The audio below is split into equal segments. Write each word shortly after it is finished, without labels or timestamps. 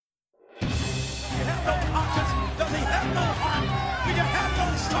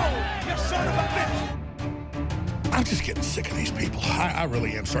I'm just getting sick of these people. I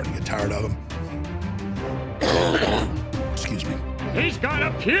really am starting to get tired of them. Excuse me. He's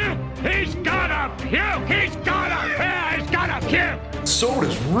gonna puke! He's gonna puke! He's gonna puke!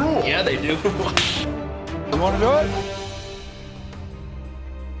 Sodas rule. Yeah, they do. You want to do it?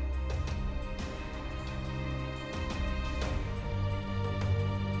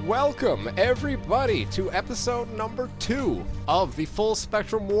 Welcome, everybody, to episode number 2 of the Full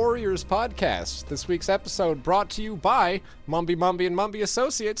Spectrum Warriors podcast. This week's episode brought to you by Mumby and Mumby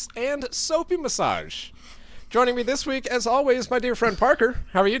Associates and Soapy Massage. Joining me this week, as always, my dear friend Parker.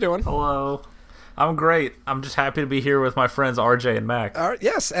 How are you doing? Hello. I'm great. I'm just happy to be here with my friends RJ and Mac.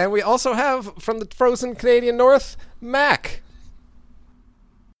 Yes, and we also have, from the frozen Canadian North, Mac.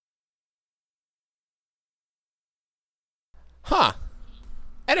 Huh.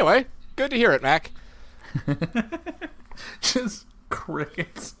 Anyway, good to hear it, Mac. Just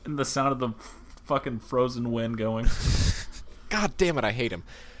crickets and the sound of the fucking frozen wind going. God damn it, I hate him.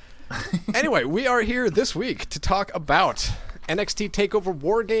 Anyway, we are here this week to talk about NXT TakeOver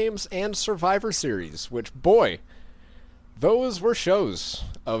War Games and Survivor Series, which, boy, those were shows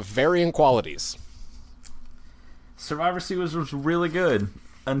of varying qualities. Survivor Series was really good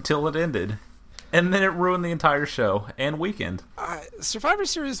until it ended. And then it ruined the entire show and weekend. Survivor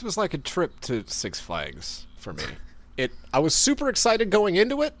Series was like a trip to Six Flags for me. I was super excited going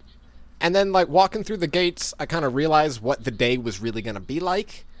into it, and then like walking through the gates, I kind of realized what the day was really going to be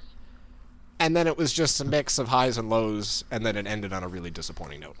like. And then it was just a mix of highs and lows, and then it ended on a really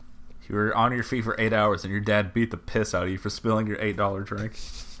disappointing note. You were on your feet for 8 hours, and your dad beat the piss out of you for spilling your $8 drink.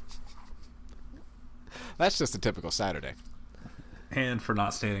 That's just a typical Saturday. And for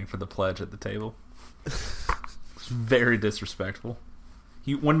not standing for the pledge at the table. It's very disrespectful.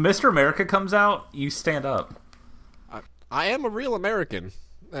 When Mr. America comes out, you stand up. I am a real American,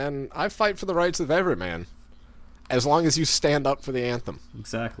 and I fight for the rights of every man, as long as you stand up for the anthem.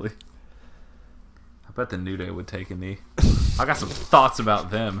 Exactly. I bet the New Day would take a knee. I got some thoughts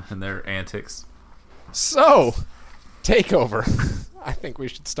about them and their antics. So, TakeOver. I think we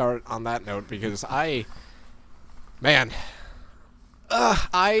should start on that note because I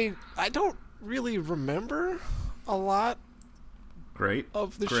don't really remember a lot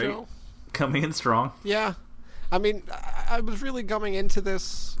of the show. Coming in strong. Yeah. I mean, I was really coming into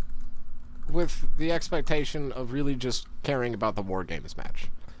this with the expectation of really just caring about the War Games match.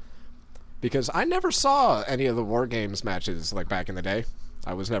 Because I never saw any of the War Games matches like back in the day.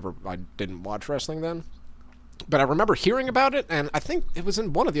 I didn't watch wrestling then. But I remember hearing about it, and I think it was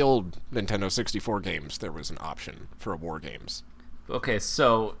in one of the old Nintendo 64 games there was an option for a War Games. Okay,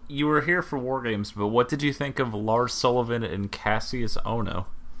 so you were here for War Games, but what did you think of Lars Sullivan and Cassius Ohno?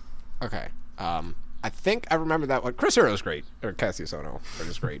 Okay, I think I remember that one. Chris Hero's great, or Cassius Ohno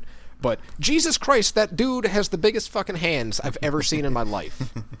is great. But Jesus Christ, that dude has the biggest fucking hands I've ever seen in my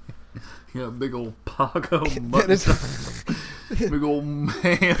life. Yeah, big old Pago mutton. Big old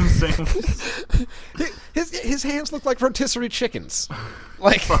ham sandwich. His hands look like rotisserie chickens.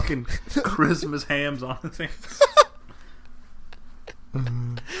 Like fucking Christmas hams on his hands.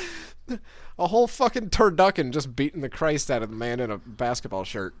 A whole fucking turducken just beating the Christ out of the man in a basketball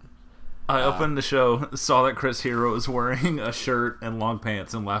shirt. I opened the show, saw that Chris Hero was wearing a shirt and long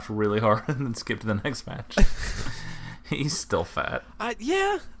pants, and laughed really hard, and then skipped to the next match. He's still fat.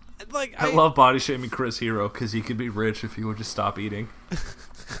 Yeah. I love body shaming Chris Hero because he could be rich if he would just stop eating.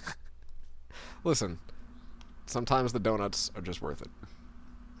 Listen, sometimes the donuts are just worth it.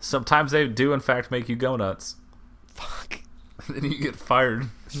 Sometimes they do, in fact, make you go nuts. Fuck. Then you get fired.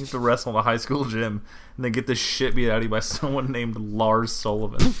 You have to wrestle in a high school gym, and then get the shit beat out of you by someone named Lars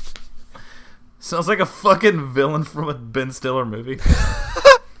Sullivan. Sounds like a fucking villain from a Ben Stiller movie.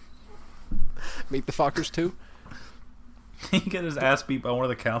 Meet the Fockers too. He got his ass beat by one of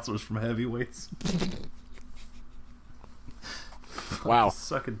the counselors from Heavyweights. Wow.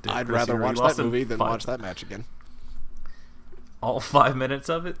 Suck a dick, I'd Chris rather Hero. watch that movie than watch that match again. All 5 minutes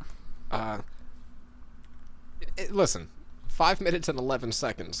of it? Listen, 5 minutes and 11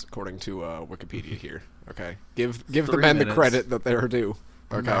 seconds, according to Wikipedia here. Okay, give the men the credit that they're due.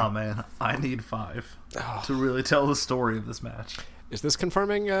 Okay. No, man, I need 5 to really tell the story of this match. Is this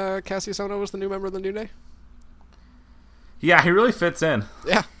confirming Cassius Ohno was the new member of the New Day? Yeah, he really fits in.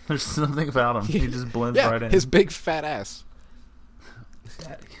 Yeah. There's something about him. He just blends right in. His big fat ass.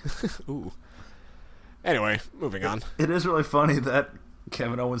 Daddy. Ooh. Anyway, moving on. It is really funny that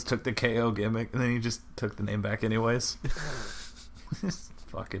Kevin Owens took the KO gimmick, and then he just took the name back anyways.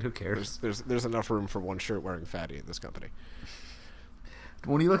 Fuck it, who cares? There's enough room for one shirt wearing fatty in this company.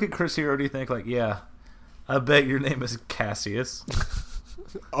 When you look at Chris Hero, do you think, like, yeah, I bet your name is Cassius?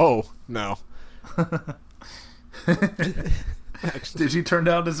 Oh, no. Did you turn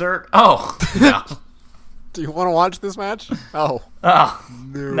down dessert? Oh, no. Do you want to watch this match? Oh. Oh,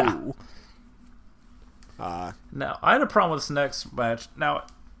 No. no. I had a problem with this next match. Now,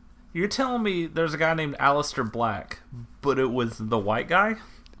 you're telling me there's a guy named Aleister Black, but it was the white guy?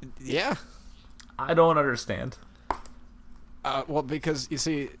 Yeah. I don't understand. Well, because, you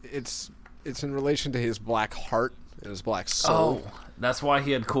see, it's in relation to his black heart and his black soul. Oh, that's why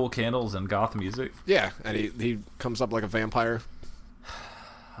he had cool candles and goth music. Yeah, and he comes up like a vampire.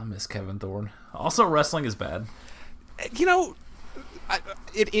 I miss Kevin Thorne. Also, wrestling is bad. You know,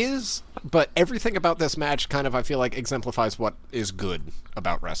 it is, but everything about this match kind of, I feel like, exemplifies what is good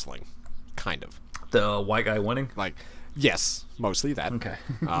about wrestling. Kind of. The white guy winning? Like, yes, mostly that. Okay.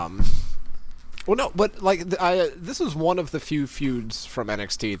 Well, no, but, like, this is one of the few feuds from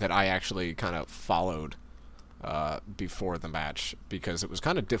NXT that I actually kind of followed before the match, because it was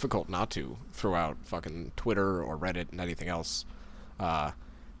kind of difficult not to throughout fucking Twitter or Reddit and anything else.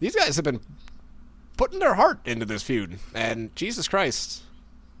 These guys have been putting their heart into this feud, and Jesus Christ,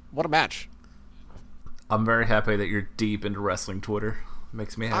 what a match. I'm very happy that you're deep into wrestling Twitter.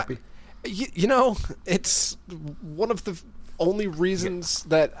 Makes me happy. You know, it's one of the only reasons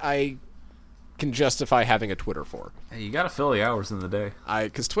that I can justify having a Twitter for. Hey, you gotta fill the hours in the day.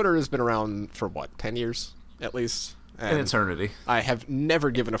 Because Twitter has been around for, 10 years, at least? An eternity. I have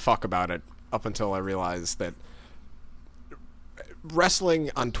never given a fuck about it up until I realized that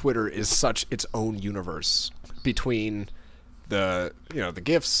wrestling on Twitter is such its own universe between the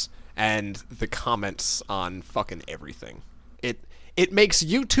GIFs and the comments on fucking everything. It makes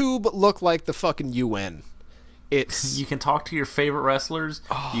YouTube look like the fucking UN. You can talk to your favorite wrestlers.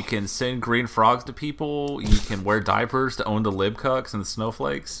 Oh. You can send green frogs to people. You can wear diapers to own the libcucks and the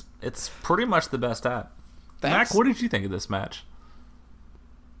snowflakes. It's pretty much the best app. Mac, what did you think of this match?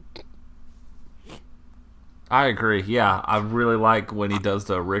 I agree. Yeah, I really like when he does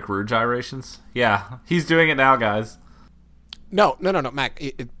the Rick Rude gyrations. Yeah, he's doing it now, guys. No, Mac.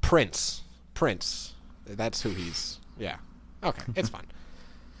 Prince. That's who he's. Yeah. Okay, it's fine.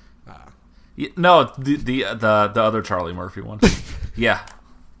 No, the other Charlie Murphy one. Yeah.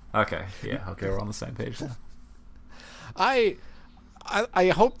 Okay. Yeah. Okay, we're on the same page now. I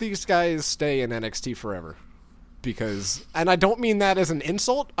hope these guys stay in NXT forever, because, and I don't mean that as an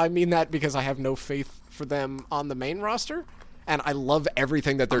insult. I mean that because I have no faith for them on the main roster, and I love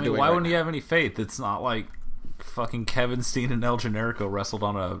everything that they're doing. Why wouldn't you have any faith? It's not like fucking Kevin Steen and El Generico wrestled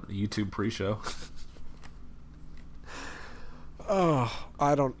on a YouTube pre-show. Oh,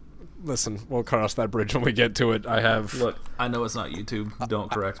 I don't. Listen, we'll cross that bridge when we get to it. Look, I know it's not YouTube.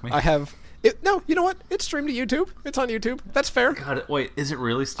 Don't correct me. I have. No, you know what? It's streamed to YouTube. It's on YouTube. That's fair. God, wait, is it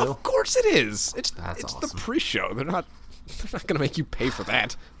really still? Of course it is. It's awesome. The pre-show. They're not going to make you pay for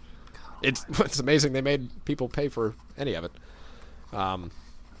that. It's amazing they made people pay for any of it.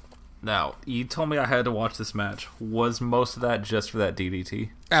 Now, you told me I had to watch this match. Was most of that just for that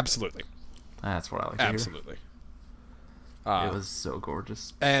DDT? Absolutely. That's what I like to hear. Absolutely. It was so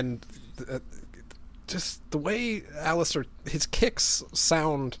gorgeous. And just the way Aleister, his kicks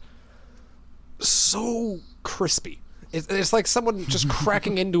sound so crispy. It's like someone just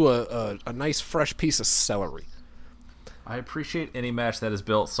cracking into a nice fresh piece of celery. I appreciate any match that is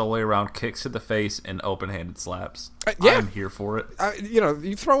built solely around kicks to the face and open-handed slaps. Yeah. I'm here for it.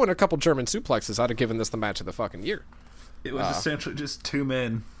 You throw in a couple German suplexes, I'd have given this the match of the fucking year. It was essentially just two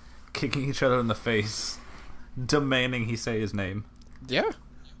men kicking each other in the face, demanding he say his name. Yeah.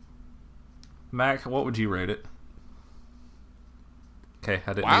 Mac, what would you rate it? Okay,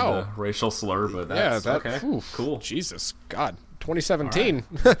 I didn't need the racial slur, but that's okay. Cool. Jesus, God. 2017.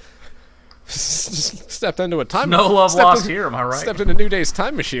 Stepped into a time. No love lost here, am I right? Stepped into New Day's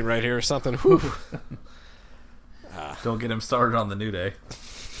time machine right here or something. Don't get him started on the New Day.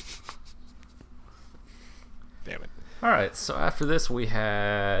 Damn it. Alright, so after this we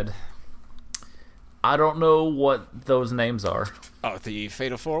had... I don't know what those names are. Oh, the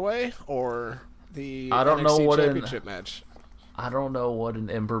Fatal 4-Way or the I don't NXT know what Championship match? I don't know what an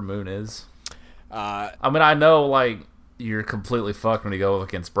Ember Moon is. I mean, I know, like, you're completely fucked when you go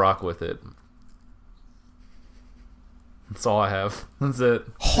against Brock with it. That's all I have. That's it.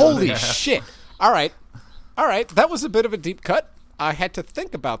 Holy shit. All right. That was a bit of a deep cut. I had to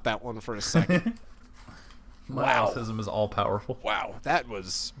think about that one for a second. My autism is all powerful. Wow, that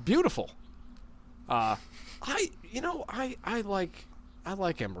was beautiful. I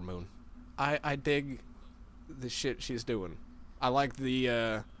like Ember Moon. I dig the shit she's doing. I like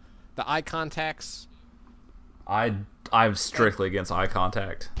the eye contacts. I'm strictly against eye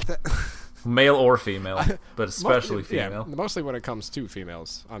contact. Male or female, but especially female. Yeah, mostly when it comes to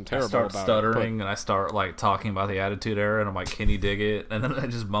females. I'm I terrible start about stuttering it. and I start like talking about the Attitude Era, and I'm like, "Can you dig it?" And then I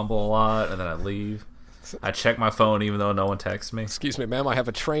just mumble a lot, and then I leave. I check my phone even though no one texts me. Excuse me, ma'am. I have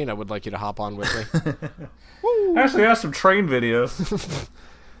a train. I would like you to hop on with me. I actually have some train videos.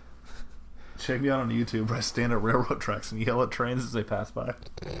 Check me out on YouTube where I stand at railroad tracks and yell at trains as they pass by.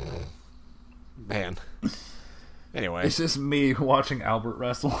 Man. Anyway. It's just me watching Albert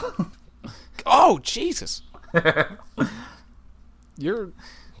wrestle. Oh, Jesus. You're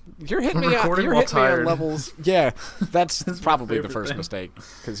hitting me on, recording you're while hitting me on tired. levels. Yeah, that's That's my probably the favorite first thing. mistake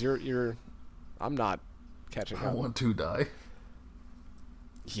because I'm not catching I up. want to die.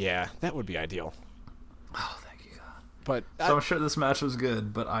 Yeah, that would be ideal. Oh, thank you, God. But So I'm sure this match was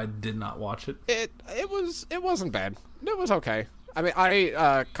good, but I did not watch it. it wasn't bad. It was okay. I mean,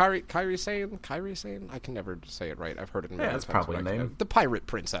 Kairi Sane, I can never say it right. I've heard it in Yeah, million that's times, probably but a name. The Pirate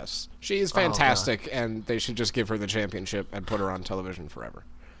Princess. She is fantastic, and they should just give her the championship and put her on television forever.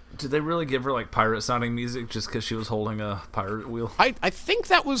 Did they really give her like pirate sounding music just because she was holding a pirate wheel? I think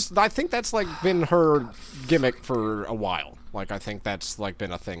that's like been her gimmick for a while. Like I think that's like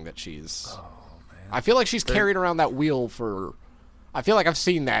been a thing that she's. Oh man. I feel like she's carried around that wheel for. I feel like I've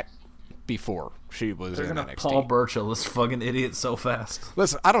seen that before. She was They're in gonna NXT. Paul Burchill, this fucking idiot, so fast.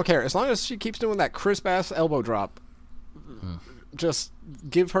 Listen, I don't care as long as she keeps doing that crisp ass elbow drop. Just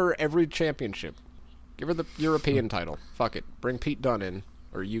give her every championship. Give her the European title. Fuck it. Bring Pete Dunne in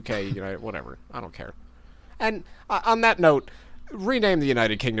or UK United, whatever. I don't care. And on that note, rename the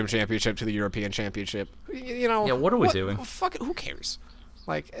United Kingdom Championship to the European Championship. You know. Yeah, what are we doing? Fuck it. Who cares?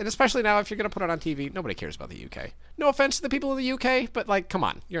 Like, and especially now, if you're gonna put it on TV, nobody cares about the UK. No offense to the people of the UK, but like, come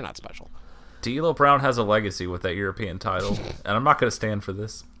on, you're not special. D'Lo Brown has a legacy with that European title, and I'm not going to stand for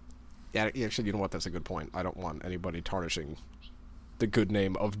this. Yeah, actually, you know what? That's a good point. I don't want anybody tarnishing the good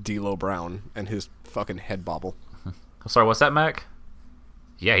name of D'Lo Brown and his fucking head bobble. I'm sorry, what's that, Mac?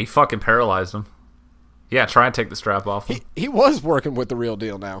 Yeah, he fucking paralyzed him. Yeah, try and take the strap off him. He was working with the real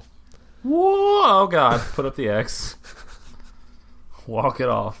deal now. Whoa, oh God, put up the X. Walk it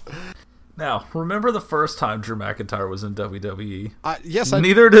off. Now, remember the first time Drew McIntyre was in WWE? Yes,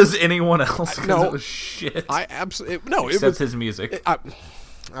 Neither does anyone else because no. it was shit. I absolutely no. It Except was his music.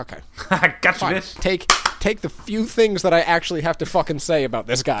 okay. Gotcha, Fine. bitch. Take the few things that I actually have to fucking say about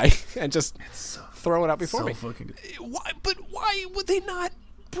this guy and just throw it out before So me. fucking good. Why would they not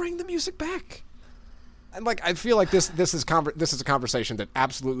bring the music back? And like, I feel like this is a conversation that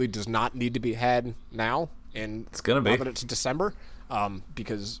absolutely does not need to be had now. And It's gonna be. now that it's December,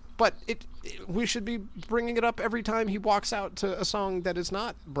 but we should be bringing it up every time he walks out to a song that is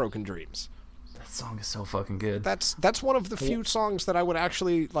not Broken Dreams. That song is so fucking good. That's one of the few songs that I would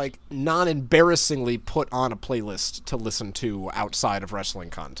actually like non-embarrassingly put on a playlist to listen to outside of wrestling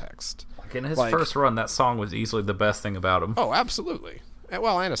context. Like in his like- first run, that song was easily the best thing about him. Oh, absolutely.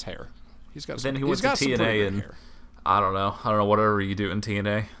 Well, and his hair. He's got. Then he he's went to got some pretty TNA great and hair. I don't know whatever you do in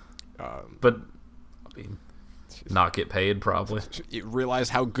TNA, but I mean, not get paid probably. You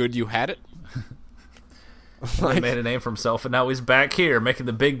realize how good you had it. He made a name for himself, and now he's back here making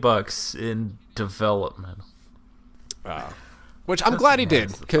the big bucks in development. Which I'm glad he did,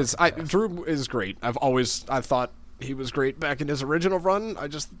 that's the because Drew is great. I thought he was great back in his original run. I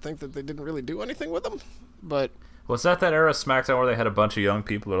just think that they didn't really do anything with him. But Was that era of SmackDown where they had a bunch of young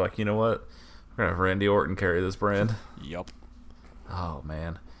people who are like, you know what, we're gonna have Randy Orton carry this brand? yup. Oh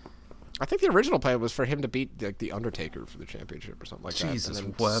man, I think the original plan was for him to beat like the Undertaker for the championship or something like Jesus, that.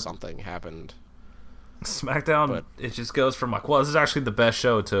 And what? then something happened. SmackDown, But- it just goes from like, well, this is actually the best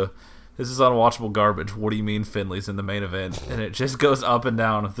show to this is unwatchable garbage. What do you mean Finley's in the main event? And it just goes up and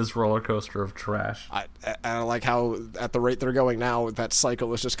down with this roller coaster of trash. I like how at the rate they're going now, that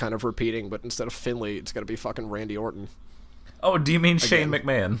cycle is just kind of repeating. But instead of Finley, it's gonna be fucking Randy Orton. Oh, do you mean Shane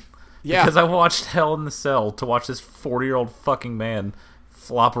McMahon? Yeah. Because I watched Hell in the Cell to watch this 40-year-old fucking man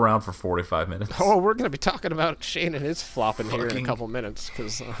flop around for 45 minutes. Oh, we're going to be talking about Shane and his flopping here in a Fucking couple minutes,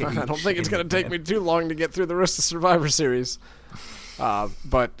 because I don't think it's Shane going to take McMahon. me too long to get through the rest of Survivor Series.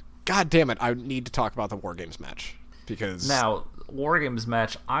 But, god damn it, I need to talk about the War Games match, because Now, War Games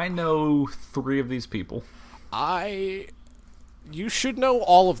match, I know 3 of these people. you should know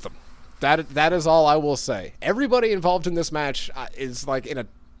all of them. That is all I will say. Everybody involved in this match is like in a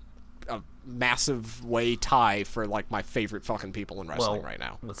massive way tie for like my favorite fucking people in wrestling right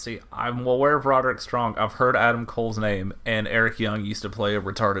now. Let's see. I'm aware of Roderick Strong. I've heard Adam Cole's name, and Eric Young used to play a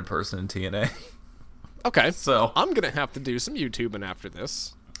retarded person in TNA. Okay, So- I'm gonna have to do some YouTubing after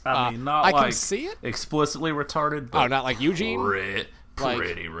this. I mean, not I like can see it. explicitly retarded, but Oh, not like Eugene?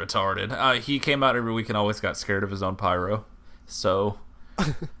 pretty retarded. He came out every week and always got scared of his own pyro. So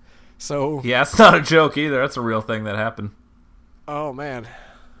So Yeah, it's not a joke either. That's a real thing that happened. oh man,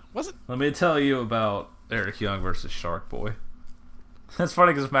 was it? Let me tell you about Eric Young versus Shark Boy. That's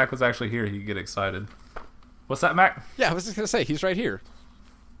funny because if Mac was actually here, he'd get excited. What's that, Mac? Yeah, I was just gonna say he's right here.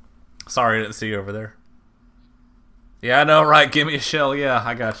 Sorry, I didn't see you over there. Yeah, I know, right? Give me a shell. Yeah,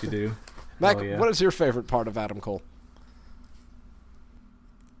 I got you, dude. Mac, Hell yeah. what is your favorite part of Adam Cole?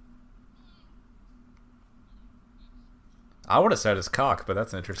 I would have said his cock, but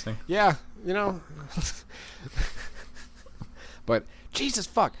that's interesting. Yeah, you know. But Jesus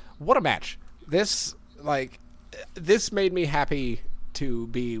fuck, what a match! This made me happy to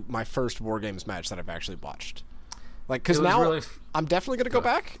be my first War Games match that I've actually watched. Like, because It was now really I'm definitely gonna go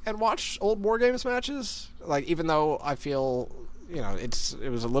back and watch old War Games matches. Like, even though I feel, you know,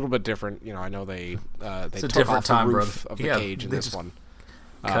 it was a little bit different. You know, I know they a took different off time, the roof brother. of the Yeah, cage in they this just one.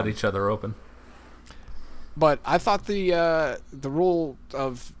 Cut each other open. But I thought the rule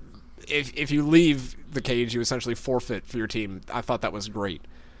of if you leave the cage, you essentially forfeit for your team. I thought that was great.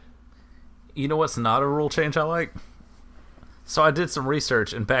 You know what's not a rule change I like? So I did some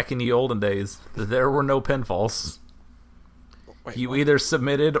research, and back in the olden days, there were no pinfalls. Wait, You what? either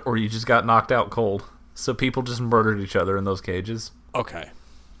submitted or you just got knocked out cold. So people just murdered each other in those cages. Okay.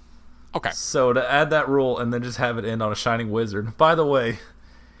 So to add that rule and then just have it end on a Shining Wizard. By the way,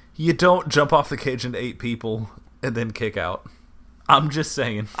 you don't jump off the cage into 8 people and then kick out. I'm just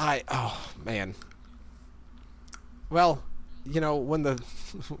saying. Oh man. Well, you know, when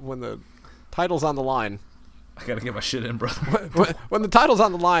the title's on the line, I gotta get my shit in, brother. when the title's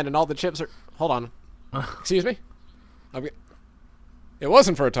on the line and all the chips are, hold on, excuse me, it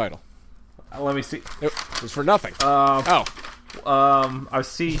wasn't for a title. Let me see. It was for nothing. Oh, I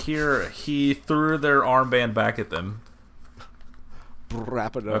see here he threw their armband back at them.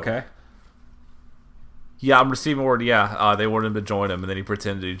 wrap it up. Okay. Yeah, I'm receiving word. Yeah, they wanted him to join him, and then he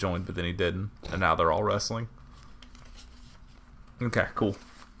pretended he joined, but then he didn't, and now they're all wrestling. Okay, cool.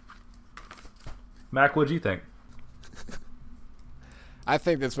 Mac, what'd you think? I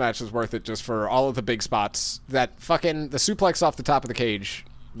think this match is worth it just for all of the big spots. That fucking the suplex off the top of the cage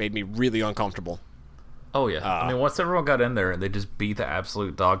made me really uncomfortable. Oh yeah, I mean, once everyone got in there and they just beat the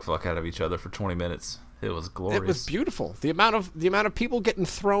absolute dog fuck out of each other for 20 minutes, it was glorious. It was beautiful. The amount of people getting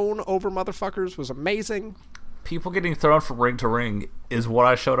thrown over motherfuckers was amazing. People getting thrown from ring to ring is what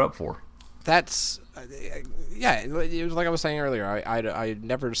I showed up for. That's yeah. It was like I was saying earlier. I'd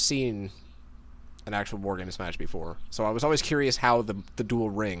never seen an actual War Games match before, so I was always curious how the dual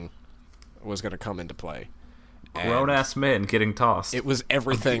ring was going to come into play. Grown ass men getting tossed. It was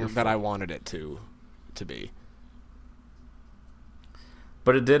everything that I wanted it to be.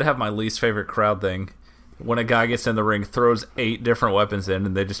 But it did have my least favorite crowd thing. When a guy gets in the ring, throws 8 different weapons in,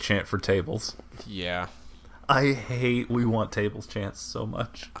 and they just chant for tables. Yeah. I hate "we want tables" chants so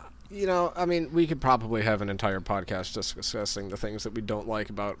much. You know, I mean, we could probably have an entire podcast just discussing the things that we don't like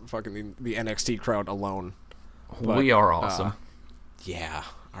about fucking the NXT crowd alone. But, We are awesome. Yeah.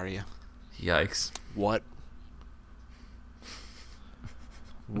 Are you? Yikes. What?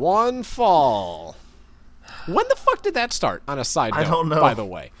 One fall. When the fuck did that start? On a side note, I don't know. by the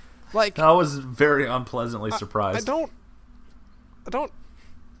way. Like, I was very unpleasantly surprised. I don't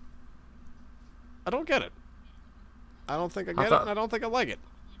get it. I don't think I get it, and I don't think I like it.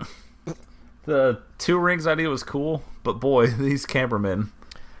 The 2 rings idea was cool, but boy, these cameramen,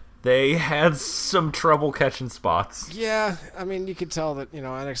 they had some trouble catching spots. Yeah, I mean, you could tell that, you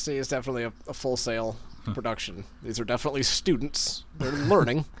know, NXT is definitely a full sail production. These are definitely students. They're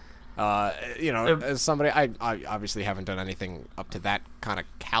learning. You know, as somebody, I obviously haven't done anything up to that kind of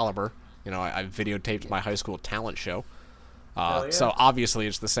caliber. You know, I videotaped my high school talent show. So obviously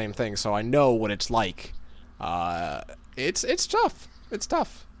it's the same thing. So I know what it's like. It's tough. It's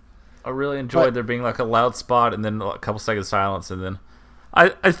tough. I really enjoyed there being like a loud spot and then a couple seconds of silence, and then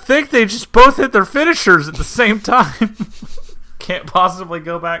I think they just both hit their finishers at the same time. Can't possibly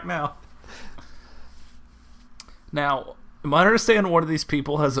go back now. Now, am I understanding one of these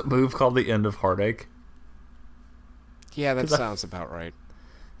people has a move called the End of Heartache? Yeah, that sounds about right.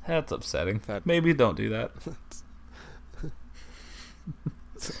 That's upsetting. Maybe don't do that.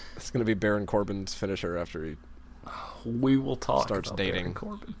 It's going to be Baron Corbin's finisher after he We will talk starts about dating Baron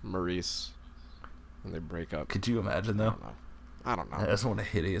Corbin. Maurice and they break up. Could you imagine, though? I don't know. That's one a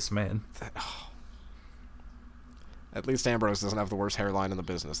hideous man. At least Ambrose doesn't have the worst hairline in the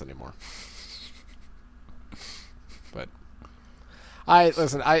business anymore. But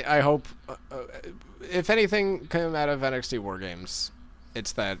I hope if anything came out of NXT War Games,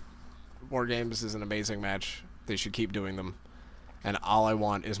 it's that War Games is an amazing match. They should keep doing them, and all I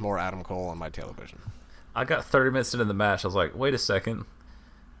want is more Adam Cole on my television. I got 30 minutes into the match. I was like, wait a second.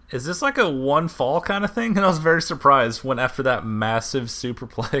 is this like a one fall kind of thing? And I was very surprised when after that massive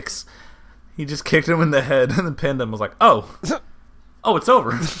superplex, he just kicked him in the head and then pinned him. I was like, oh, it's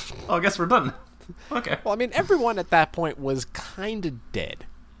over. Oh, I guess we're done. Okay. Well, I mean, everyone at that point was kind of dead.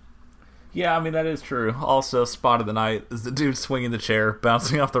 Yeah, I mean, that is true. Also, spot of the night is the dude swinging the chair,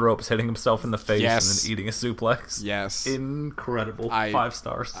 bouncing off the ropes, hitting himself in the face, and then eating a suplex. Yes. Incredible. 5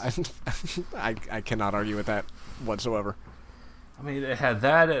 stars. I cannot argue with that whatsoever. I mean, it had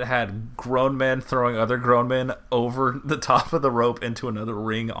that. It had grown men throwing other grown men over the top of the rope into another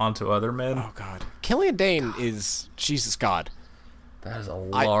ring onto other men. Oh, God. Killian Dane is Jesus God. That is a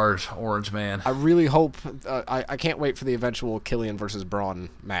large orange man. I really hope... I can't wait for the eventual Killian versus Braun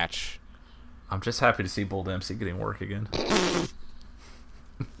match. I'm just happy to see Bull Dempsey getting work again.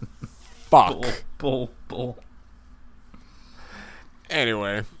 Fuck. Bull.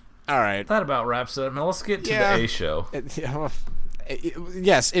 Anyway, all right. That about wraps it up. Now let's get to the A show.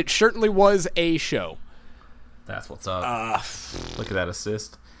 Yes, it certainly was a show. That's what's up. Look at that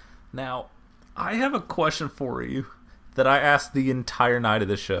assist. Now, I have a question for you that I asked the entire night of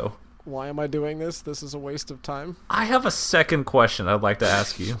the show. Why am I doing this? This is a waste of time. I have a second question I'd like to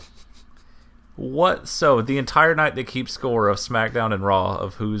ask you. So the entire night they keep score of SmackDown and Raw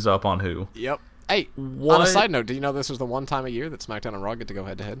of who's up on who. Yep. Hey, on a side note, do you know this is the one time a year that SmackDown and Raw get to go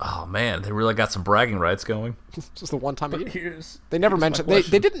head to head? Oh man, they really got some bragging rights going. This is the one time a year. They never mentioned. They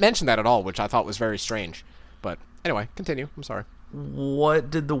didn't mention that at all, which I thought was very strange. But anyway, continue. I'm sorry. What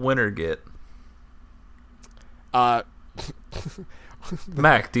did the winner get?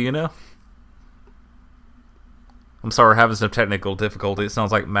 Mac, do you know? I'm sorry, we're having some technical difficulty. It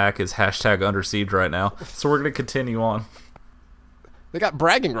sounds like Mac is #under siege right now. So we're going to continue on. They got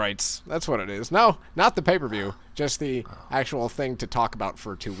bragging rights. That's what it is. No, not the pay-per-view. Just the actual thing to talk about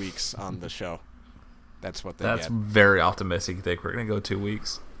for 2 weeks on the show. That's what they get. That's very optimistic. You think we're going to go 2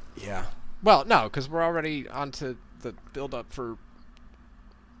 weeks? Yeah. Well, no, because we're already on to the build-up for...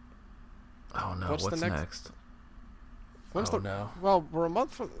 Oh, no. What's next? No. Well, we're a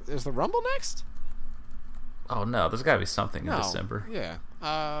month from... Is the Rumble next? Oh, no. There's got to be something in December.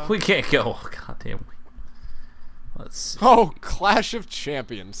 Yeah. We can't go. Oh, goddamn. Let's see. Oh, Clash of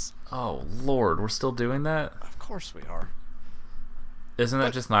Champions. Oh, Lord. We're still doing that? Of course we are. Isn't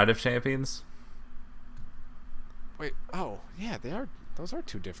that just Night of Champions? Wait. Oh, yeah, they are. Those are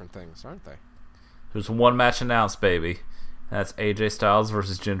 2 different things, aren't they? There's one match announced, baby. That's AJ Styles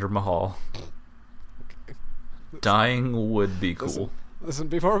versus Jinder Mahal. Dying would be cool. Listen,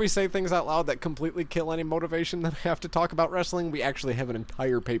 before we say things out loud that completely kill any motivation that I have to talk about wrestling, we actually have an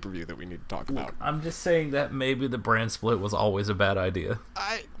entire pay-per-view that we need to talk about. I'm just saying that maybe the brand split was always a bad idea.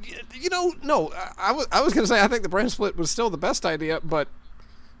 I was going to say I think the brand split was still the best idea, but...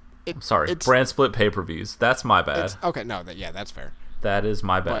 I'm sorry, brand split pay-per-views. That's my bad. Okay, no, that's fair. That is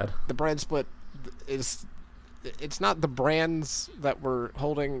my bad. But the brand split is... It's not the brands that were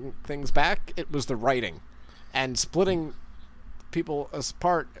holding things back, it was the writing. And splitting people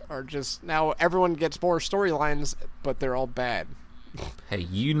apart are just... Now everyone gets more storylines, but they're all bad. Hey,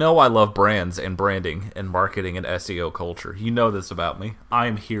 you know I love brands and branding and marketing and SEO culture. You know this about me.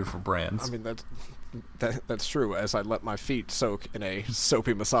 I'm here for brands. I mean, that's true, as I let my feet soak in a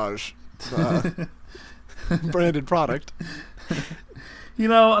soapy massage branded product. You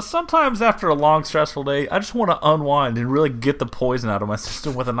know, sometimes after a long, stressful day, I just want to unwind and really get the poison out of my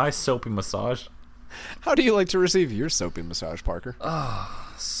system with a nice soapy massage. How do you like to receive your soapy massage, Parker?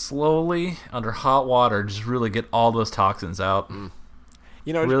 Slowly, under hot water, just really get all those toxins out.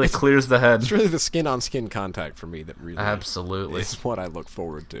 You know, it really clears the head. It's really the skin-on-skin contact for me that really absolutely is what I look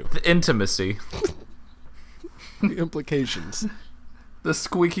forward to. The intimacy. The implications. The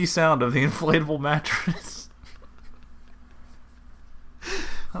squeaky sound of the inflatable mattress.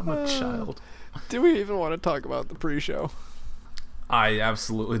 I'm a child. Do we even want to talk about the pre-show? I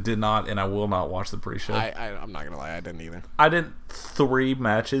absolutely did not, and I will not watch the pre-show. I'm not going to lie, I didn't either. I did 3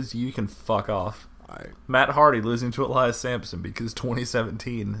 matches. You can fuck off. Matt Hardy losing to Elias Sampson because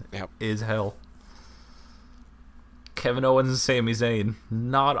 2017 is hell. Kevin Owens and Sami Zayn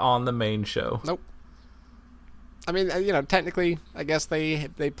not on the main show. Nope. I mean, you know, technically, I guess they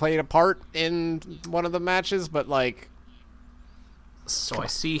played a part in one of the matches, but like... So I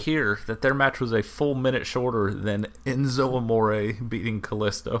see here that their match was a full minute shorter than Enzo Amore beating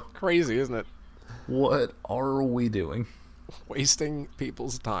Kalisto. Crazy, isn't it? What are we doing? Wasting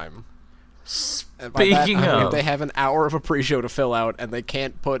people's time. Speaking of... I mean, they have an hour of a pre-show to fill out, and they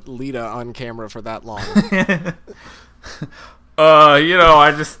can't put Lita on camera for that long. You know,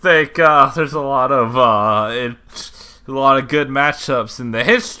 I just think there's a lot of good matchups in the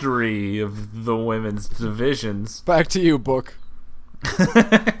history of the women's divisions. Back to you, Book.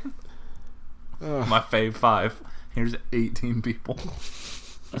 my fave 5. Here's 18 people.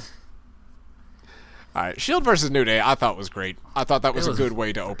 All right, Shield versus New Day, I thought was great. I thought that was a good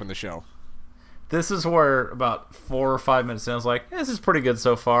way to open the show. This is where about 4 or 5 minutes in, I was like, this is pretty good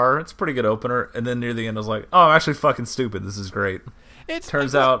so far. It's a pretty good opener. And then near the end, I was like, oh, I'm actually fucking stupid. This is great.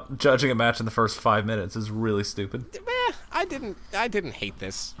 Turns out judging a match in the first 5 minutes is really stupid. I didn't hate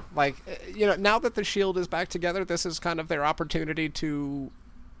this. Like, now that the Shield is back together, this is kind of their opportunity to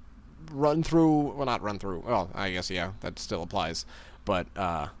not run through. Well, I guess, yeah, that still applies. But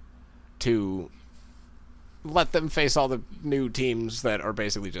to let them face all the new teams that are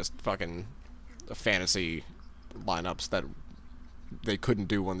basically just fucking fantasy lineups that they couldn't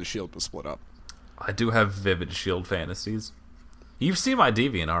do when the Shield was split up. I do have vivid Shield fantasies. You've seen my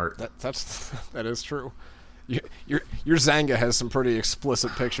DeviantArt. That is true. Your Zanga has some pretty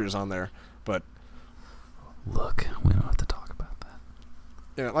explicit pictures on there, but look, we don't have to talk about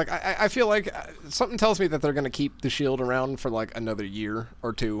that. Like I feel like something tells me that they're going to keep the Shield around for like another year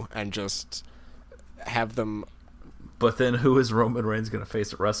or two and just have them. But then who is Roman Reigns going to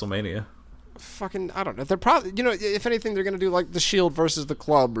face at WrestleMania? Fucking, I don't know. They're probably, if anything, they're gonna do like the Shield versus the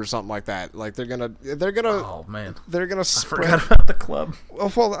Club or something like that. Like they're gonna. Oh man, they're gonna. I forgot about the Club.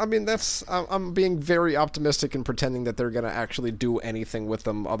 Well, I mean, I'm being very optimistic and pretending that they're gonna actually do anything with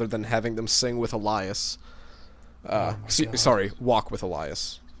them other than having them sing with Elias. Sorry, walk with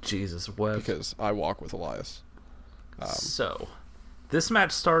Elias. Jesus, Webb. Because I walk with Elias. So, this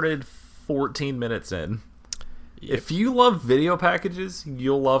match started 14 minutes in. Yep. If you love video packages,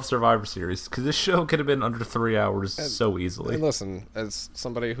 you'll love Survivor Series, because this show could have been under 3 hours so easily. And listen, as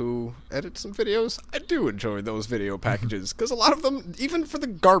somebody who edits some videos, I do enjoy those video packages, because a lot of them, even for the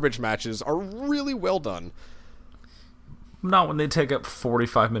garbage matches, are really well done. Not when they take up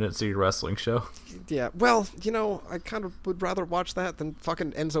 45 minutes of your wrestling show. Yeah, well, I kind of would rather watch that than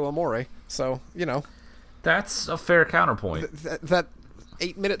fucking Enzo Amore, so, That's a fair counterpoint. That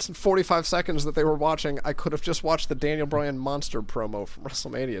 8 minutes and 45 seconds that they were watching, I could have just watched the Daniel Bryan Monster promo from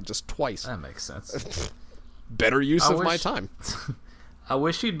WrestleMania just twice. That makes sense. Better use of my time. I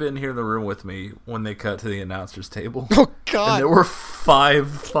wish you'd been here in the room with me when they cut to the announcer's table. Oh, God. And there were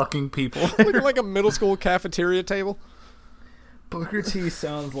 5 fucking people there. Looking like a middle school cafeteria table. Booker T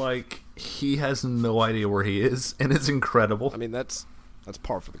sounds like he has no idea where he is, and it's incredible. I mean, that's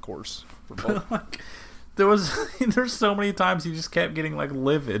par for the course for both. There's so many times he just kept getting like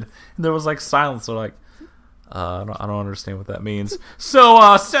livid, and there was like silence. So like, I don't understand what that means.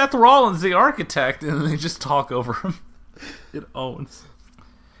 So Seth Rollins, the architect, and they just talk over him. It owns.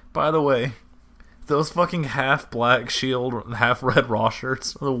 By the way, those fucking half black Shield, half red Raw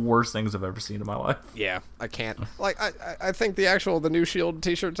shirts are the worst things I've ever seen in my life. Yeah, I can't. Like, I think the new Shield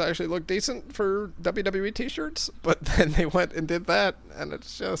t-shirts actually look decent for WWE t-shirts, but then they went and did that, and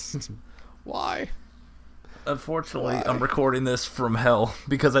it's just why. Unfortunately, I'm recording this from hell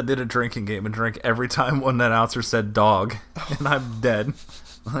because I did a drinking game and drank every time one announcer said dog, and I'm dead.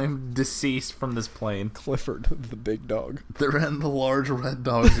 I'm deceased from this plane. Clifford, the big dog. They're in the large red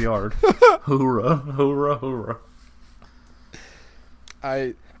dog's yard. Hoorah, hoorah, hoorah.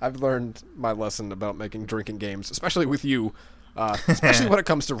 I've learned my lesson about making drinking games, especially with you, especially when it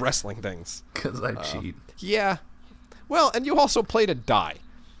comes to wrestling things. Because I cheat. Yeah. Well, and you also play to die.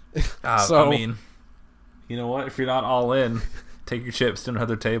 So, I mean, you know what? If you're not all in, take your chips to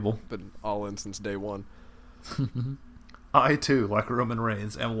another table. Been all in since day one. I, too, like Roman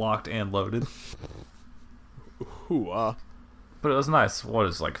Reigns, am locked and loaded. But it was nice. What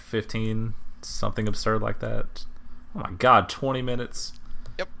is like 15? Something absurd like that. Oh my god, 20 minutes.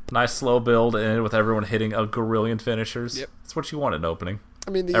 Yep. Nice slow build, and with everyone hitting a gorillion finishers. Yep. That's what you want in opening.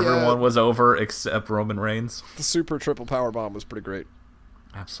 I mean, everyone was over except Roman Reigns. The super triple power bomb was pretty great.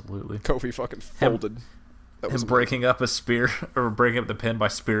 Absolutely. Kofi fucking folded. Him breaking up a spear, or breaking up the pin by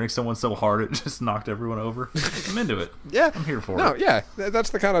spearing someone so hard it just knocked everyone over. I'm into it. Yeah. I'm here for it. No, yeah.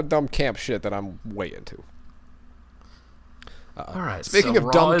 That's the kind of dumb camp shit that I'm way into. All right. Speaking of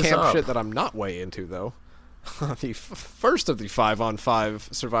dumb camp shit that I'm not way into, though, the first of the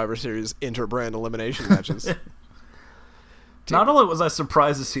 5-on-5 Survivor Series inter-brand elimination matches. Not only was I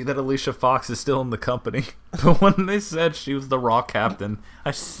surprised to see that Alicia Fox is still in the company, but when they said she was the Raw captain,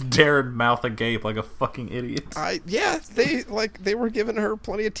 I stared mouth agape like a fucking idiot. They were giving her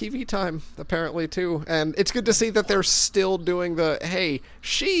plenty of TV time, apparently, too. And it's good to see that they're still doing the, hey,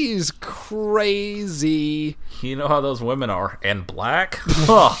 she's crazy. You know how those women are. And black?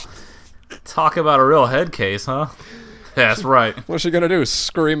 Oh, talk about a real head case, huh? That's right. What's she gonna do,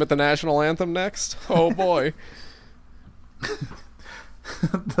 scream at the national anthem next? Oh, boy.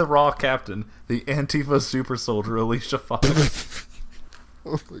 The Raw captain, the Antifa super soldier, Alicia Fox.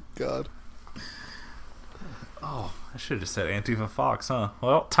 Oh my god. Oh, I should have just said Antifa Fox, huh?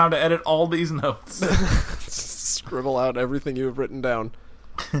 Well, time to edit all these notes. Scribble out everything you have written down.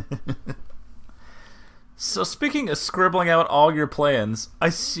 So speaking of scribbling out all your plans, I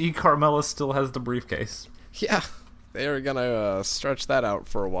see Carmella still has the briefcase. Yeah, they are gonna stretch that out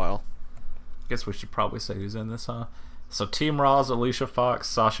for a while. Guess we should probably say who's in this, huh? So Team Raw's Alicia Fox,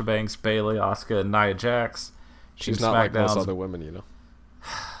 Sasha Banks, Bayley, Asuka, and Nia Jax. She's not like those other women, you know.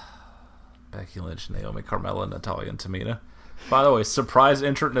 Becky Lynch, Naomi, Carmella, Natalya, and Tamina. By the way, surprise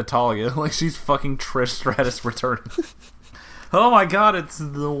entrant Natalya. Like she's fucking Trish Stratus returning. Oh my god, it's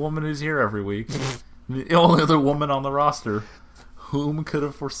the woman who's here every week. The only other woman on the roster. Whom could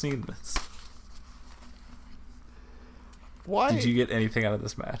have foreseen this? Why? Did you get anything out of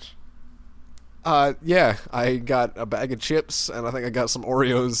this match? Yeah, I got a bag of chips, and I think I got some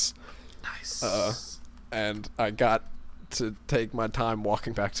Oreos. Nice. And I got to take my time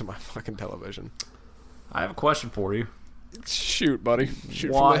walking back to my fucking television. I have a question for you. Shoot, buddy.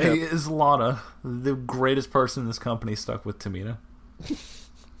 Shoot. Why is Lana, the greatest person in this company, stuck with Tamina?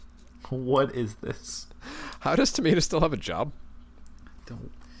 What is this? How does Tamina still have a job? Don't.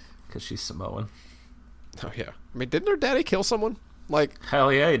 Because she's Samoan. Oh, yeah. I mean, didn't her daddy kill someone? Like,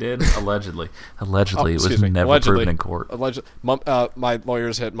 hell yeah, he did. Allegedly. Allegedly. It was never proven in court. Alleged. My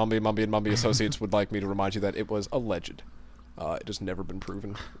lawyers at Mumby and Mumby Associates would like me to remind you that it was alleged. It has never been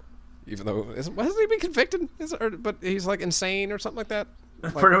proven. Even though... hasn't he been convicted? But he's, like, insane or something like that?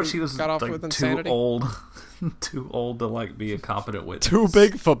 Like, pretty much he was got off like, with insanity? too old. Too old to, like, be a competent witness. Too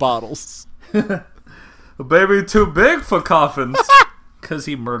big for bottles. Baby too big for coffins. Because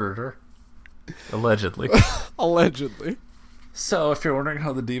he murdered her. Allegedly. Allegedly. So, if you're wondering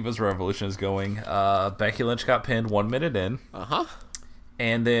how the Divas Revolution is going, Becky Lynch got pinned 1 minute in. Uh-huh.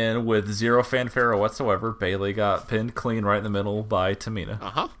 And then, with zero fanfare whatsoever, Bayley got pinned clean right in the middle by Tamina.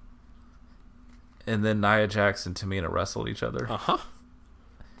 Uh-huh. And then Nia Jax and Tamina wrestled each other. Uh-huh.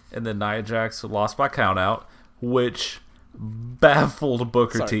 And then Nia Jax lost by countout, which baffled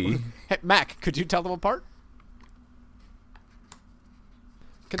Booker T. Hey, Mac, could you tell them apart?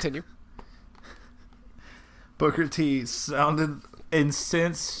 Continue. Booker T sounded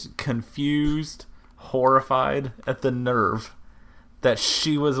incensed, confused, horrified at the nerve that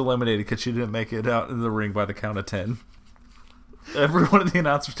she was eliminated because she didn't make it out in the ring by the count of 10. Everyone at the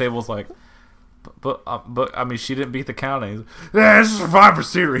announcer's table was like, but I mean, she didn't beat the count. And he's like, yeah, it's Survivor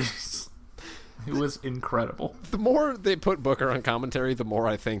Series. It was incredible. The more they put Booker on commentary, the more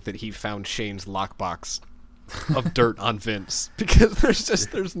I think that he found Shane's lockbox of dirt on Vince. Because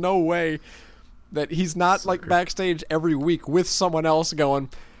there's no way that he's not like backstage every week with someone else going,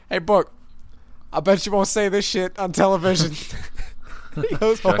 hey, Book, I bet you won't say this shit on television. He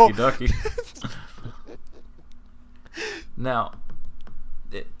goes, Ducky Ducky. Now,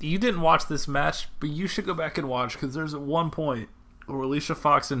 you didn't watch this match, but you should go back and watch because there's at one point where Alicia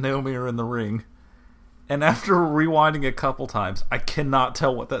Fox and Naomi are in the ring. And after rewinding a couple times, I cannot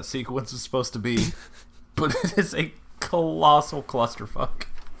tell what that sequence is supposed to be. But it is a colossal clusterfuck.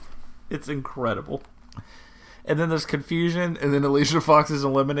 It's incredible. And then there's confusion, and then Alicia Fox is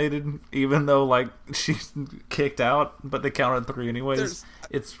eliminated, even though, like, she's kicked out, but they counted 3 anyways.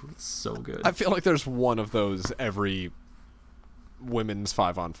 It's so good. I feel like there's one of those every women's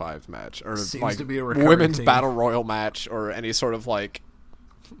 5-on-5 match, or Seems like to be a recurring women's theme. battle royal match, or any sort of like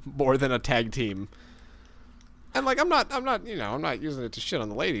more than a tag team. And like I'm not using it to shit on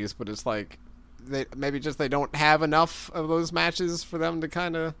the ladies, but it's like they don't have enough of those matches for them to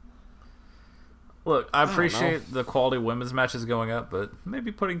kind of. Look, I appreciate the quality of women's matches going up, but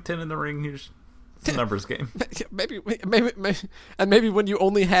maybe putting 10 in the ring, it's a numbers game. Maybe, and maybe when you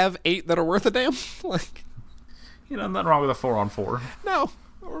only have 8 that are worth a damn, like. Nothing wrong with a 4-on-4. No.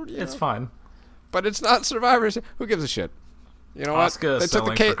 It's fine. But it's not Survivors. Who gives a shit? You know what? Asuka They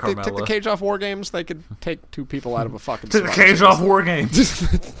took the cage off War Games. They could take 2 people out of a fucking Took the Survivor cage Series. off War Games.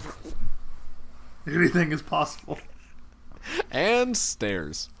 Anything is possible. And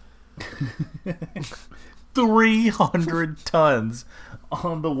stairs. 300 tons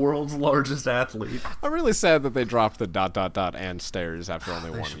on the world's largest athlete. I'm really sad that they dropped the ... and stairs after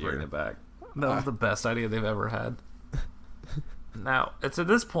only 1 Bring year. it back. That was the best idea they've ever had. Now, it's at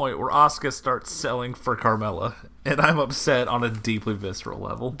this point where Asuka starts selling for Carmella, and I'm upset on a deeply visceral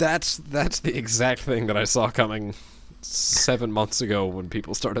level. That's the exact thing that I saw coming 7 months ago when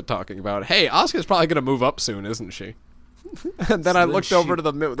people started talking about, hey, Asuka's probably going to move up soon, isn't she? And then I looked over to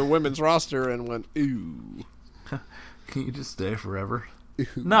the women's roster and went, ooh. Can you just stay forever?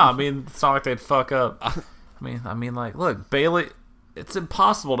 No, I mean, it's not like they'd fuck up. I mean, like, look, Bayley. It's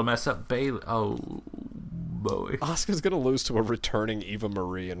impossible to mess up Bayley. Oh, Bowie. Asuka's gonna lose to a returning Eva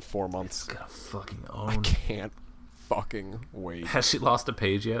Marie in 4 months. Gonna fucking own. I can't fucking wait. Has she lost a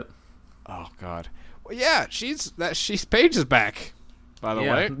Paige yet? Oh God. Well, yeah, she's Paige is back. By the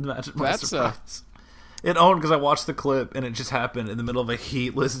way, imagine my surprise. It owned because I watched the clip and it just happened in the middle of a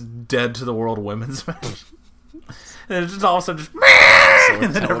heatless, dead to the world women's match. And it just all of a sudden just so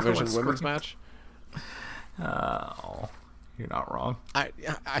a television women's match. Oh, you're not wrong. I'm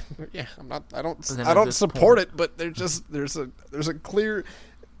not. I don't support it, but there's a clear.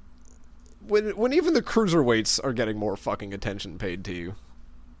 When even the cruiserweights are getting more fucking attention paid to you,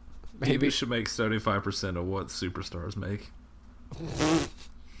 maybe you should make 75% of what superstars make.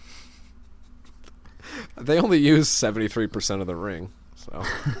 They only use 73% of the ring, so.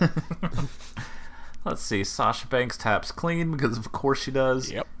 Let's see. Sasha Banks taps clean because of course she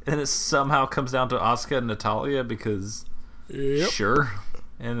does. Yep. And it somehow comes down to Asuka and Natalya because sure.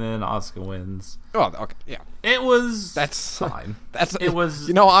 And then Asuka wins. Oh, okay, yeah. That's fine. It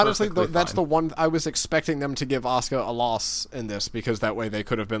was. Honestly, that's the one I was expecting them to give Asuka a loss in this because that way they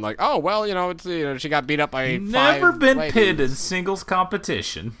could have been like, oh well, she got beat up by never 5 been ladies. pitted in singles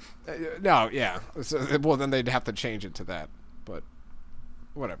competition. No, yeah. So, well, then they'd have to change it to that, but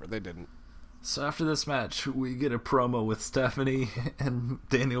whatever, they didn't. So after this match, we get a promo with Stephanie and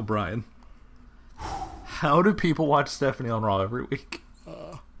Daniel Bryan. How do people watch Stephanie on Raw every week?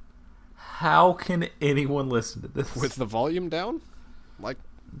 How can anyone listen to this? With the volume down? Like,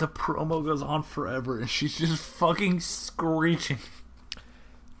 the promo goes on forever and she's just fucking screeching.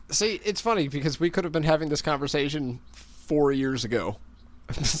 See, it's funny because we could have been having this conversation 4 years ago.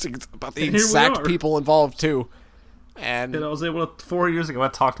 About the exact people involved too. And I was able to, 4 years ago, I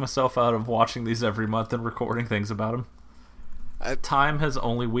talked myself out of watching these every month and recording things about them. Time has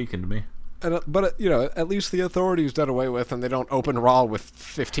only weakened me. But at least the authority's done away with, and they don't open Raw with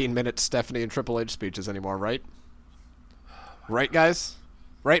 15-minute Stephanie and Triple H speeches anymore, right? Right, guys?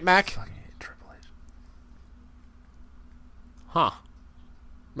 Right, Mac? I fucking hate Triple H. Huh.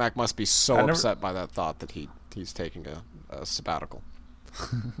 Mac must be so upset by that thought that he's taking a sabbatical.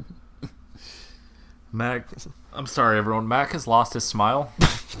 Mac, I'm sorry, everyone. Mac has lost his smile.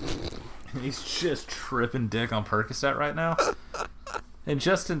 He's just tripping dick on Percocet right now. And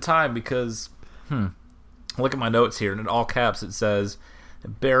just in time because, look at my notes here, and in all caps it says,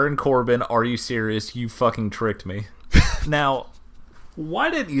 Baron Corbin, are you serious? You fucking tricked me. Now, why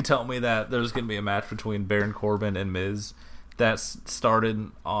didn't you tell me that there's going to be a match between Baron Corbin and Miz that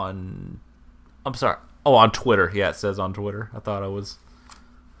started on... I'm sorry. Oh, on Twitter. Yeah, it says on Twitter. I thought I was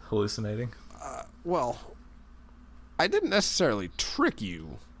hallucinating. Well, I didn't necessarily trick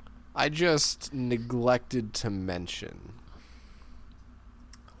you. I just neglected to mention.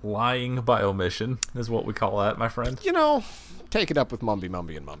 Lying by omission is what we call that, my friend. Take it up with Mumby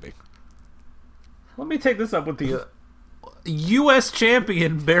and Mumby. Let me take this up with the U.S.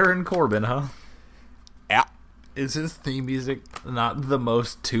 champion Baron Corbin, huh? Yeah. Is his theme music not the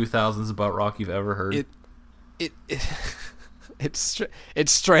most 2000s about rock you've ever heard?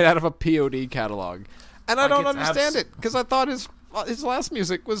 It's straight out of a POD catalog, and I don't understand it because I thought his last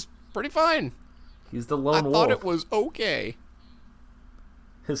music was pretty fine. He's the lone wolf. I thought it was okay.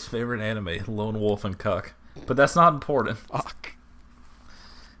 His favorite anime, Lone Wolf and Cuck, but that's not important. Fuck.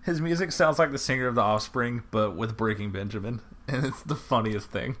 His music sounds like the singer of The Offspring, but with Breaking Benjamin, and it's the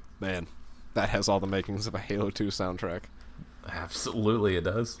funniest thing. Man, that has all the makings of a Halo 2 soundtrack. Absolutely, it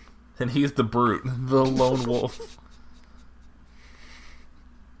does. And he's the brute, the lone wolf.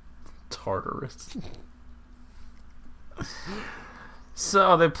 Tartarus.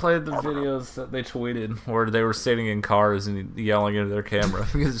 So they played the videos that they tweeted where they were sitting in cars and yelling into their camera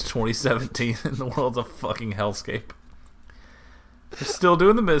because it's 2017 and the world's a fucking hellscape. They're still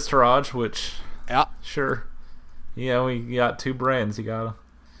doing the Miztourage, which sure. Yeah, we got 2 brands. You gotta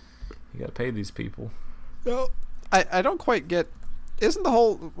pay these people. No, I don't quite get. Isn't the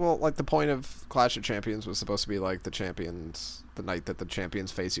whole the point of Clash of Champions was supposed to be like the night that the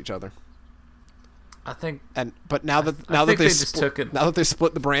champions face each other? I think. But now that they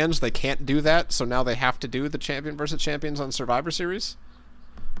split the brands, they can't do that. So now they have to do the champion versus champions on Survivor Series.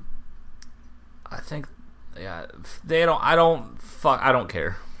 I think, yeah, they don't. I don't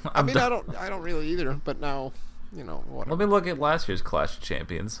care. I don't really either. But now, whatever. Let me look at last year's Clash of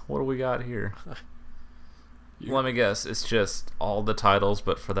Champions. What do we got here? Let me guess. It's just all the titles,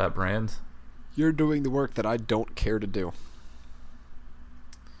 but for that brand. You're doing the work that I don't care to do.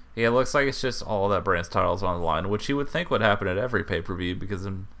 Yeah, it looks like it's just all that brand's titles on the line, which you would think would happen at every pay-per-view because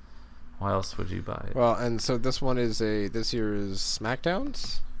then why else would you buy it? Well, and so this one is this year's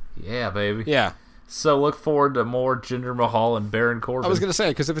SmackDowns? Yeah, baby. Yeah. So look forward to more Jinder Mahal and Baron Corbin. I was going to say,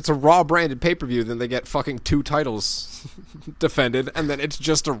 because if it's a Raw branded pay-per-view, then they get fucking 2 titles defended, and then it's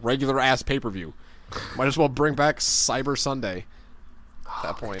just a regular-ass pay-per-view. Might as well bring back Cyber Sunday at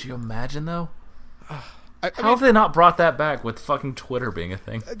that point. Could you imagine, though? I How mean, have they not brought that back with fucking Twitter being a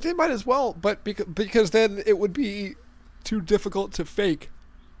thing? they might as well, but because then it would be too difficult to fake.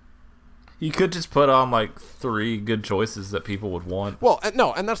 You could just put on, like, 3 good choices that people would want. Well,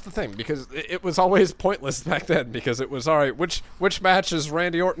 no, and that's the thing, because it was always pointless back then, because it was, all right, which match is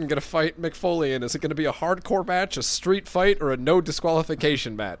Randy Orton going to fight Mick Foley in? Is it going to be a hardcore match, a street fight, or a no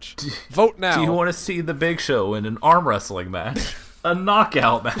disqualification match? Vote now. Do you want to see the Big Show in an arm wrestling match, a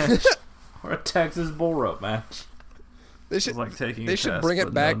knockout match, or a Texas bull rope match? They should, like taking they a should test, bring it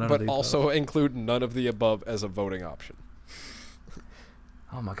but back, none of but the also include none of the above as a voting option.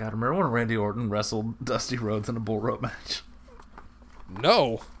 Oh my god, remember when Randy Orton wrestled Dusty Rhodes in a bull rope match?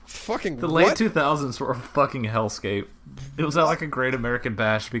 No. Fucking The late 2000s were a fucking hellscape. It was at like a Great American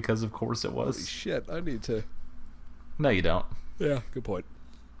Bash because of course it Holy was. shit, I need to... No, you don't. Yeah, good point.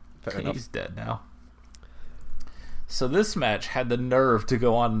 Fair enough. He's dead now. So this match had the nerve to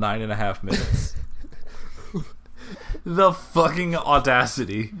go on 9.5 minutes. The fucking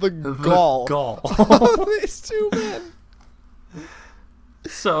audacity. The gall. These two men.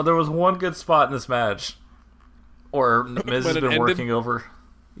 So there was one good spot in this match, or Miz has been working over.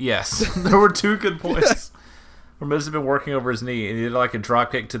 Yes, there were 2 good points. Where Miz has been working over his knee, and he did like a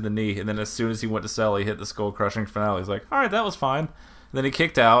drop kick to the knee, and then as soon as he went to sell, he hit the skull crushing finale. He's like, "All right, that was fine." And then he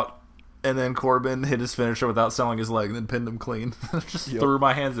kicked out, and then Corbin hit his finisher without selling his leg, and then pinned him clean. Just threw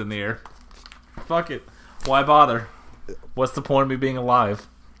my hands in the air. Fuck it. Why bother? What's the point of me being alive?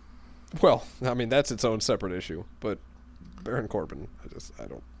 Well, I mean, that's its own separate issue, but Baron Corbin, I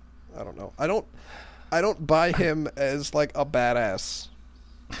don't know. I don't buy him as like a badass.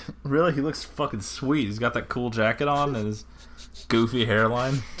 Really? He looks fucking sweet. He's got that cool jacket on and his goofy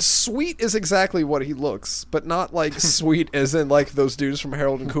hairline. Sweet is exactly what he looks, but not like sweet as in like those dudes from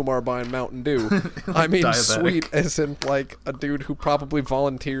Harold and Kumar buying Mountain Dew. I mean Diabetic. Sweet as in like a dude who probably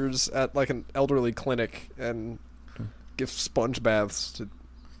volunteers at like an elderly clinic and gives sponge baths to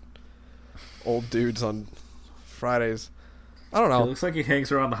old dudes on Fridays. I don't He know. looks like he hangs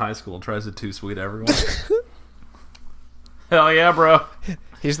around the high school and tries to too sweet everyone. Hell yeah, bro.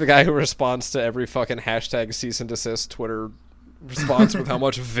 He's the guy who responds to every fucking hashtag cease and desist Twitter response with how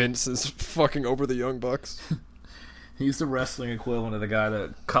much Vince is fucking over the Young Bucks. He's the wrestling equivalent of the guy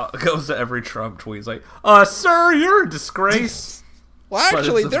that goes to every Trump tweet. He's like, sir, you're a disgrace. Well,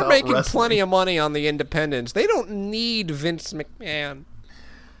 actually, it's they're about making wrestling. plenty of money on the independents. They don't need Vince McMahon.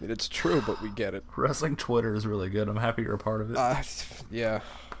 I mean, it's true, but we get it. Wrestling Twitter is really good. I'm happy you're a part of it. Yeah.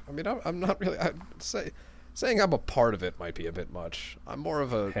 I mean, I'm not really... Saying I'm a part of it might be a bit much. I'm more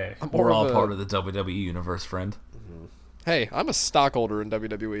of a... Hey, I'm more we're all of a, part of the WWE universe, friend. Hey, I'm a stockholder in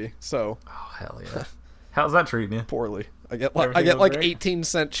WWE, so... Oh, hell yeah. How's that treating you? Poorly. I get Everything like going great?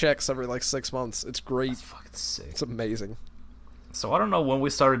 18-cent checks every like 6 months. It's great. That's fucking sick. It's amazing. So I don't know when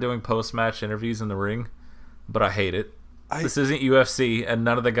we started doing post-match interviews in the ring, but I hate it. This isn't UFC, and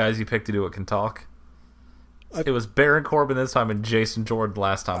none of the guys you picked to do it can talk. It was Baron Corbin this time and Jason Jordan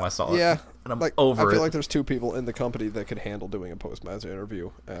last time I saw it. Yeah. And I'm like, over I feel it. like there's 2 people in the company that could handle doing a post-match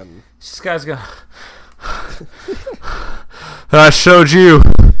interview, and... This guy's gonna... I showed you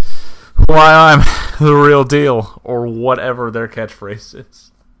why I'm the real deal, or whatever their catchphrase is.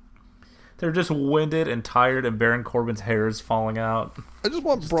 They're just winded and tired, and Baron Corbin's hair is falling out. I just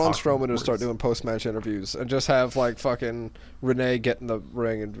want Braun talking Strowman to start words. doing post-match interviews and just have like fucking Renee get in the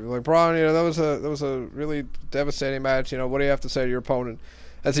ring and be like, Braun, you know, that was a really devastating match. You know, what do you have to say to your opponent?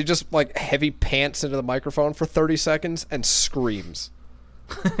 As he just like heavy pants into the microphone for 30 seconds and screams.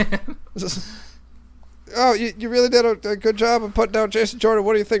 Just, oh, you really did a good job of putting down Jason Jordan.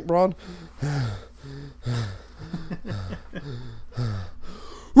 What do you think, Braun?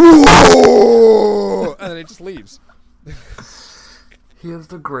 And then he just leaves. He has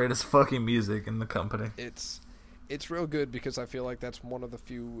the greatest fucking music in the company. It's real good because I feel like that's one of the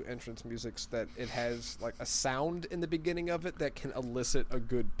few entrance musics that it has like a sound in the beginning of it that can elicit a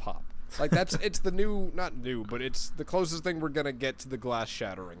good pop. Like it's the new, not new, but it's the closest thing we're gonna get to the glass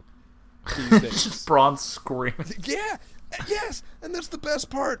shattering these days. Just Braun screaming. Yeah, yes, and that's the best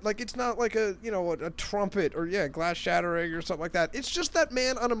part. Like it's not like a a trumpet or glass shattering or something like that. It's just that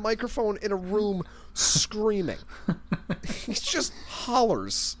man on a microphone in a room screaming. He just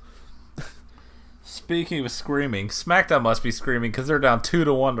hollers. Speaking of screaming, SmackDown must be screaming because they're down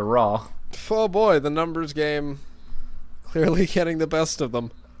 2-1 to Raw. Oh boy, the numbers game clearly getting the best of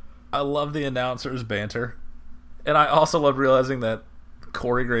them. I love the announcers' banter. And I also love realizing that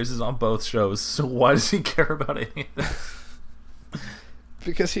Corey Graves is on both shows, so why does he care about any of this?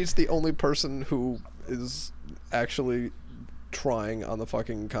 Because he's the only person who is actually trying on the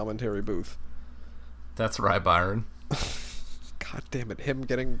fucking commentary booth. That's right, Byron. God damn it. Him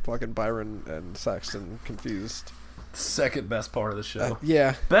getting fucking Byron and Saxton confused. Second best part of the show.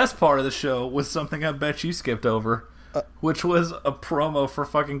 Yeah. Best part of the show was something I bet you skipped over, which was a promo for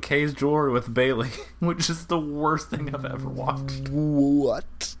fucking Kay's Jewelry with Bailey, which is the worst thing I've ever watched.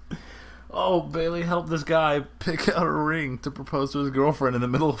 What? Oh, Bailey helped this guy pick out a ring to propose to his girlfriend in the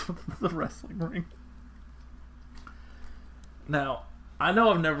middle of the wrestling ring. Now, I know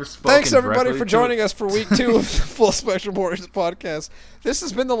I've never spoken. Thanks everybody for joining us for week 2 of the Full Spectrum Warriors podcast. This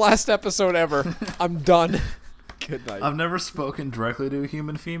has been the last episode ever. I'm done. Good night. I've never spoken directly to a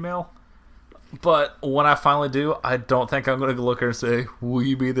human female, but when I finally do, I don't think I'm going to look at her and say, "Will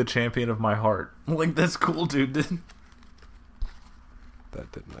you be the champion of my heart?" Like this cool dude did.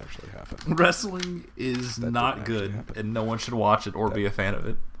 That didn't actually happen. Wrestling is not good, and no one should watch it or be a fan of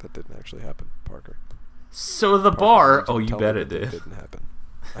it. That didn't actually happen, Parker. So the bar... Oh, you bet it did. It didn't happen.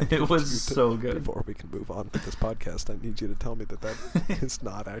 It was so good. Before we can move on with this podcast, I need you to tell me that is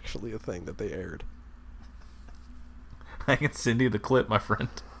not actually a thing that they aired. I can send you the clip, my friend.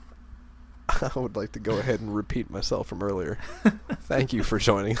 I would like to go ahead and repeat myself from earlier. Thank you for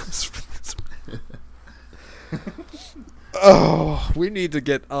joining us for this. Oh, we need to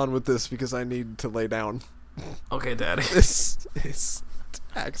get on with this because I need to lay down. Okay, Daddy. This is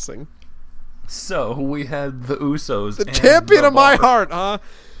taxing. So, we had the Usos. The champion of my heart, huh?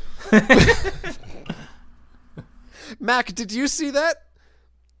 Mac, did you see that?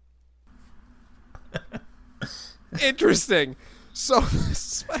 Interesting. So, the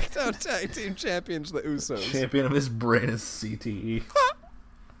SmackDown Tag Team Champions, the Usos. Champion of his brain is CTE.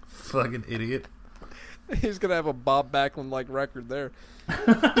 Fucking idiot. He's gonna have a Bob Backlund-like record there.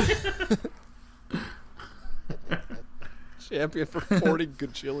 Champion for 40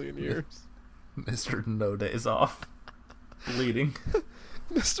 gajillion years. Mr. No Days Off. Bleeding.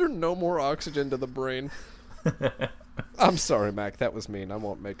 Mr. No More Oxygen to the Brain. I'm sorry, Mac. That was mean. I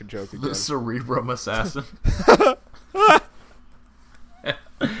won't make a joke again. The Cerebrum Assassin.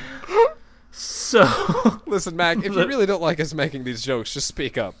 So... Listen, Mac, if you really don't like us making these jokes, just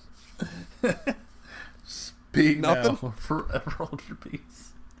speak up. Speak Nothing? now. Forever hold your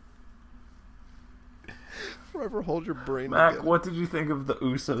peace. Forever hold your brain Mac, together. what did you think of the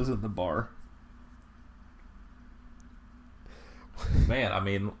Usos in the bar? Man, I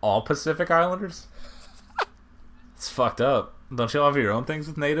mean, all Pacific Islanders? It's fucked up. Don't you have your own things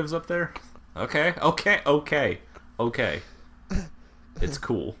with natives up there? Okay. It's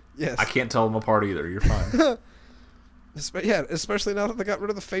cool. Yes. I can't tell them apart either. You're fine. Yeah, especially now that they got rid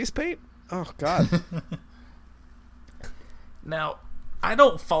of the face paint. Oh, God. Now, I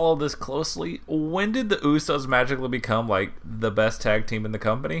don't follow this closely. When did the Usos magically become, like, the best tag team in the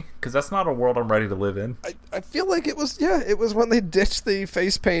company? Because that's not a world I'm ready to live in. I feel like it was when they ditched the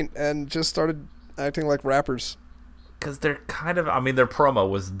face paint and just started acting like rappers. Because they're kind of... I mean, their promo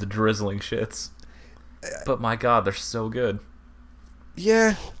was the drizzling shits. But my God, they're so good.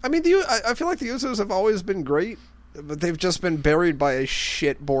 Yeah. I mean, I feel like the Usos have always been great, but they've just been buried by a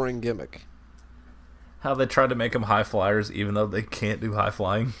shit boring gimmick. How they tried to make them high flyers, even though they can't do high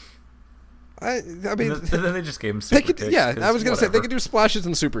flying. I mean... And then they just gave them super kicks. Yeah, I was going to say, they could do splashes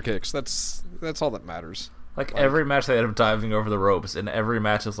and super kicks. That's all that matters. Like, every match they end up diving over the ropes, and every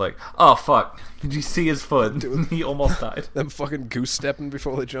match is like, oh, fuck, did you see his foot? He almost died. Them fucking goose stepping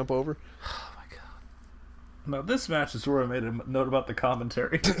before they jump over. Oh, my God. Now, this match is where I made a note about the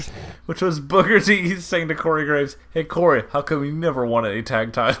commentary, which was Booker T saying to Corey Graves, "Hey, Corey, how come you never won any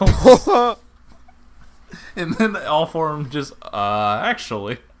tag titles?" And then all four of them just,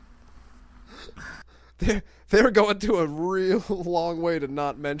 actually. They're going to a real long way to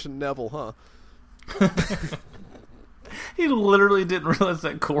not mention Neville, huh? He literally didn't realize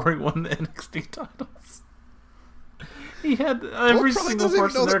that Corey won the NXT titles. He had every single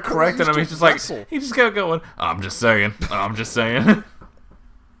person there correcting him. He's just like, he just kept going, I'm just saying.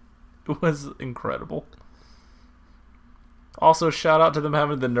 It was incredible. Also, shout out to them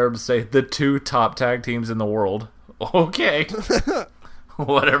having the nerve to say the 2 top tag teams in the world. Okay.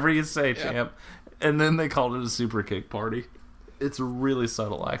 Whatever you say, champ. And then they called it a super kick party. It's really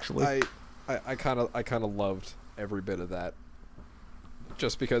subtle, actually. I kind of loved every bit of that.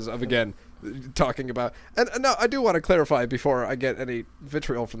 Just because of, again, talking about... And no, I do want to clarify before I get any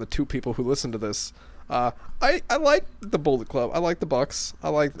vitriol from the 2 people who listen to this. I like the Bullet Club. I like the Bucks. I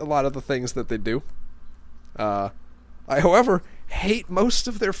like a lot of the things that they do. I, however, hate most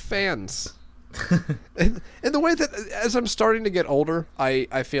of their fans. and the way that as I'm starting to get older,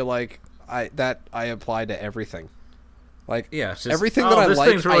 I feel like I apply to everything. Like it's just, everything that I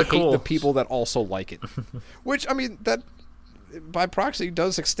like, really I hate cool. the people that also like it. Which, I mean, that by proxy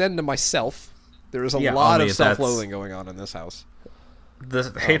does extend to myself. There is a lot of self-loathing going on in this house.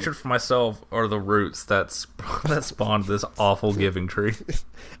 The hatred for myself are the roots that spawned this awful giving tree.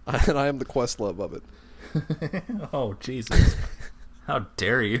 And I am the Questlove of it. Oh, Jesus. How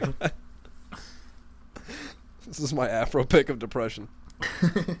dare you? This is my Afro pick of depression.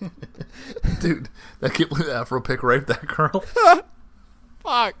 Dude, I can't believe Afro pick raped that girl.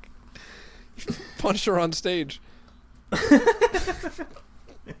 Fuck. Punched her on stage.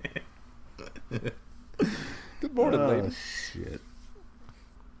 Good morning, lady. Shit.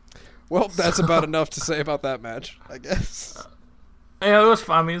 Well, that's about enough to say about that match, I guess. Yeah, it was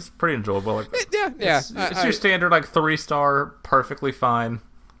fun. I mean, it's pretty enjoyable. Like, yeah. It's your standard, like, 3-star, perfectly fine,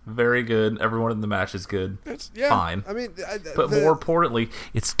 very good. Everyone in the match is good. Fine. I mean, but more importantly,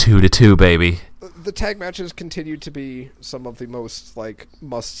 it's 2-2, baby. The tag matches continue to be some of the most, like,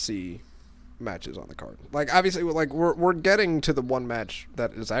 must-see matches on the card. Like, obviously, like, we're getting to the one match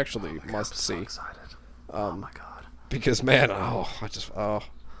that is actually must-see. I'm so excited. Oh, my God. Because, man,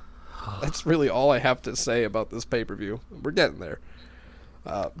 that's really all I have to say about this pay-per-view. We're getting there.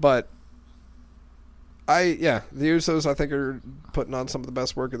 But the Usos, I think, are putting on some of the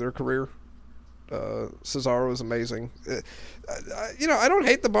best work of their career. Cesaro is amazing. I don't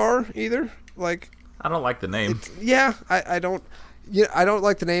hate the bar either. Like, I don't like the name. I don't. Yeah, I don't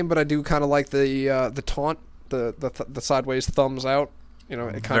like the name, but I do kind of like the taunt, the sideways thumbs out. You know,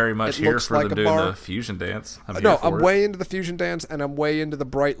 it very much here for them doing the fusion dance. I'm way into the fusion dance, and I'm way into the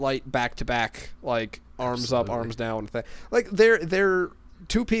bright light back to back, like arms up, arms down thing. Like they're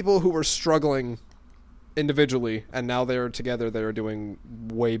two people who were struggling individually, and now they're together. They're doing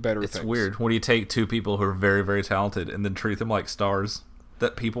way better things. It's weird when you take two people who are very, very talented and then treat them like stars,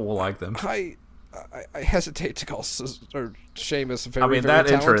 that people will like them. I hesitate to call Sheamus very, very that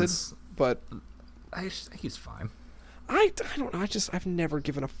talented, entrance, but he's fine. I don't know. I've never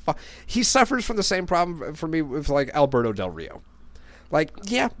given a fuck. He suffers from the same problem for me with like Alberto Del Rio. Like,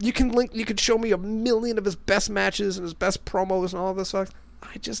 yeah, you could show me a million of his best matches and his best promos and all this stuff.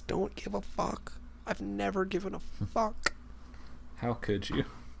 I just don't give a fuck. I've never given a fuck. How could you?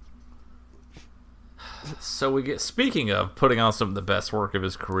 So speaking of putting on some of the best work of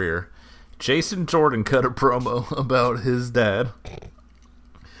his career, Jason Jordan cut a promo about his dad.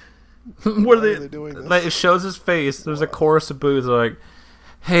 Where it shows his face. There's a chorus of boos like,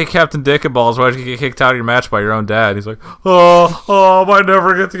 "Hey, Captain Dickballs, why'd you get kicked out of your match by your own dad?" He's like, I might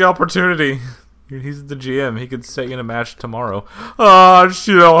never get the opportunity. He's the GM. He could set you in a match tomorrow. I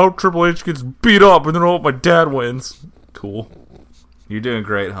hope Triple H gets beat up, and then I hope my dad wins. Cool. You're doing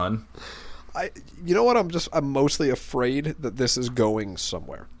great, hun. You know what? I'm mostly afraid that this is going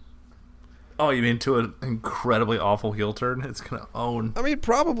somewhere. Oh, you mean to an incredibly awful heel turn? It's gonna own. I mean,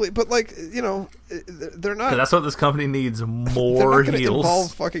 probably, but like, they're not. That's what this company needs: more they're not gonna heels.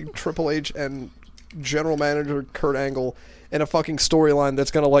 Involve fucking Triple H and General Manager Kurt Angle in a fucking storyline that's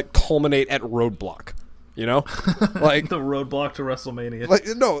gonna like culminate at Roadblock. You know, like the Roadblock to WrestleMania.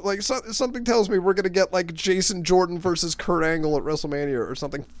 Like something tells me we're gonna get like Jason Jordan versus Kurt Angle at WrestleMania or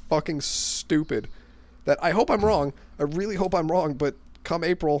something fucking stupid. That I hope I'm wrong. I really hope I'm wrong, but. Come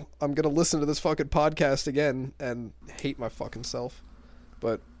April, I'm going to listen to this fucking podcast again and hate my fucking self.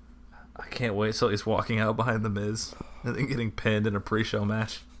 But I can't wait till he's walking out behind The Miz and then getting pinned in a pre-show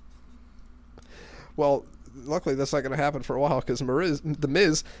match. Well, luckily that's not going to happen for a while because The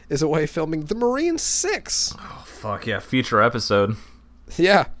Miz is away filming The Marine 6. Oh, fuck yeah. Future episode.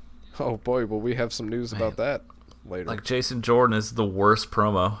 Yeah. Oh, boy, will we have some news about that later. Like, Jason Jordan is the worst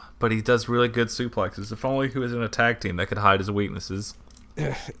promo, but he does really good suplexes. If only he was in a tag team that could hide his weaknesses.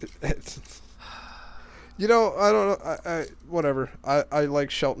 I don't know. I whatever. I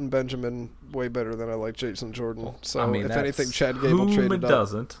like Shelton Benjamin way better than I like Jason Jordan. So, if anything, Chad Gable traded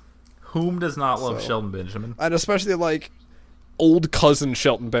up. Whom does not love Shelton Benjamin? And especially, like, old cousin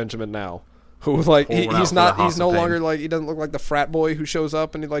Shelton Benjamin now. Who, like, he's no longer, like, he doesn't look like the frat boy who shows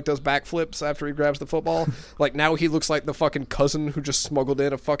up and he, like, does backflips after he grabs the football. Like, now he looks like the fucking cousin who just smuggled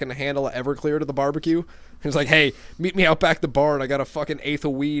in a fucking handle of Everclear to the barbecue. He's like, hey, meet me out back the bar and I got a fucking eighth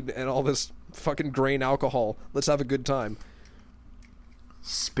of weed and all this fucking grain alcohol. Let's have a good time.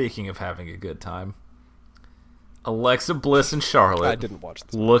 Speaking of having a good time, Alexa Bliss and Charlotte. I didn't watch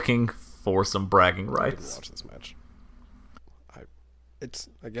this match. Looking for some bragging rights. I didn't watch this match. It's,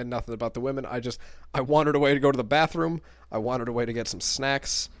 again, nothing about the women. I wandered away to go to the bathroom. I wandered away to get some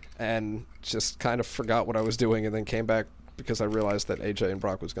snacks and just kind of forgot what I was doing and then came back because I realized that AJ and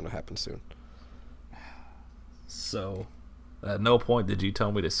Brock was going to happen soon. So, at no point did you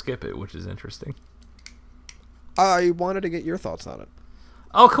tell me to skip it, which is interesting. I wanted to get your thoughts on it.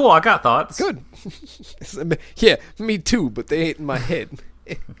 Oh, cool. I got thoughts. Good. Yeah, me too, but they ain't in my head.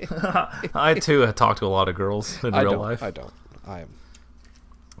 I, too, have talked to a lot of girls in real life. I don't. I am.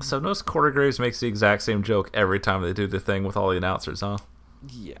 So, notice Corey Graves makes the exact same joke every time they do the thing with all the announcers, huh?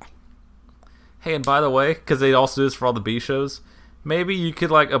 Yeah. Hey, and by the way, because they also do this for all the B shows, maybe you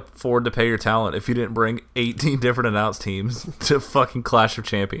could, like, afford to pay your talent if you didn't bring 18 different announce teams to fucking Clash of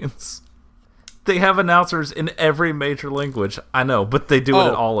Champions. They have announcers in every major language. I know, but they do it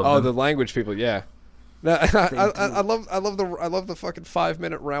at all of them. Oh, the language people, yeah. No, I love the fucking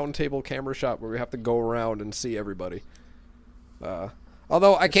 5-minute round table camera shot where we have to go around and see everybody.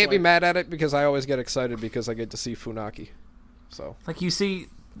 Although I can't be mad at it because I always get excited because I get to see Funaki. So like you see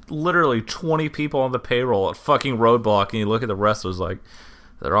literally 20 people on the payroll at fucking Roadblock, and you look at the wrestlers like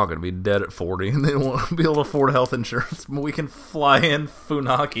they're all going to be dead at 40 and they won't be able to afford health insurance. But we can fly in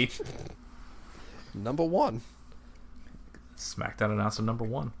Funaki. Number 1. SmackDown announcer number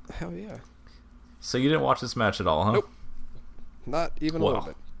 1. Hell yeah. So you didn't watch this match at all, huh? Nope. Not even a little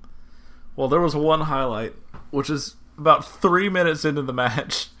bit. Well, there was one highlight, which is about 3 minutes into the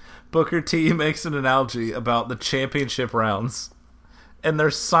match. Booker T makes an analogy about the championship rounds, and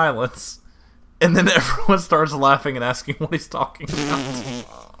there's silence, and then everyone starts laughing and asking what he's talking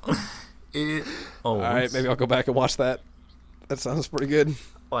about. Alright, maybe I'll go back and watch that. That sounds pretty good.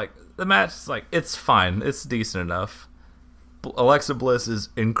 Like, the match is like, it's fine. It's decent enough. Alexa Bliss is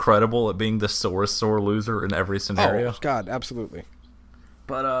incredible at being the sore loser in every scenario. Oh, God, absolutely.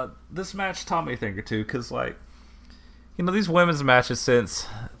 But this match taught me a thing or two, because, like, you know, these women's matches since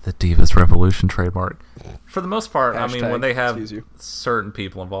the Divas Revolution trademark, for the most part, I mean, when they have certain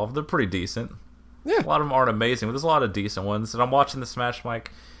people involved, they're pretty decent. Yeah. A lot of them aren't amazing, but there's a lot of decent ones. And I'm watching this match, I'm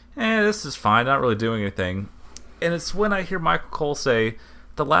like, this is fine, not really doing anything. And it's when I hear Michael Cole say,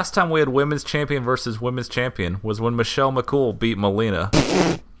 the last time we had women's champion versus women's champion was when Michelle McCool beat Melina.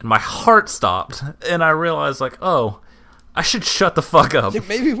 And my heart stopped, and I realized, like, oh, I should shut the fuck up. Yeah,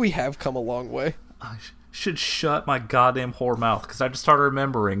 maybe we have come a long way. I should shut my goddamn whore mouth, because I just started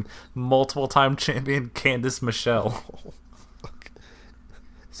remembering multiple-time champion Candice Michelle. Oh, fuck.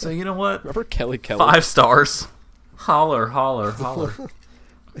 So you know what? Remember Kelly? 5 stars. Holler, holler, holler.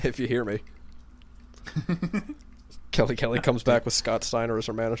 If you hear me. Kelly comes back with Scott Steiner as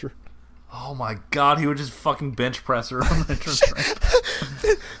her manager. Oh my god, he would just fucking bench press her on the entrance ramp.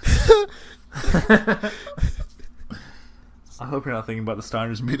 I hope you're not thinking about the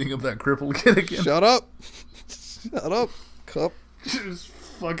Steiners meeting up that crippled kid again. Shut up. Shut up, Cup. Just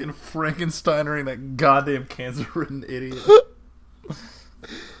fucking Frankensteinering that goddamn cancer-ridden idiot.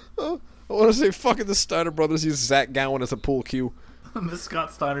 I want to say fucking the Steiner brothers use Zach Gowen as a pool cue. I miss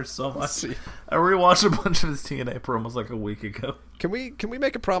Scott Steiner so much. I rewatched a bunch of his TNA promos like a week ago. Can we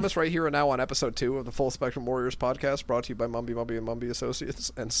make a promise right here and now on episode 2 of the Full Spectrum Warriors podcast, brought to you by Mumby and Mumby Associates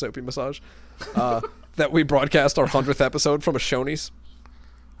and Soapy Massage, that we broadcast our 100th episode from a Shoney's?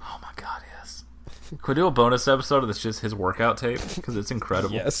 Oh my god, yes. Can we do a bonus episode that's just his workout tape? Because it's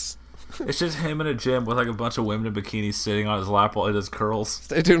incredible. Yes. It's just him in a gym with like a bunch of women in bikinis sitting on his lap while he does curls.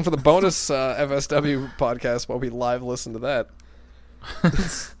 Stay tuned for the bonus FSW podcast while we live listen to that.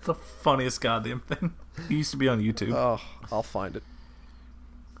 It's the funniest goddamn thing. He used to be on YouTube. Oh, I'll find it.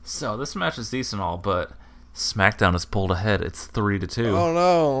 So this match is decent all, but SmackDown is pulled ahead. It's 3-2. Oh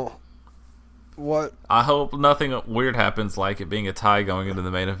no. What? I hope nothing weird happens, like it being a tie going into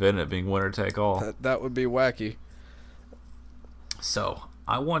the main event and it being winner take all. That would be wacky. So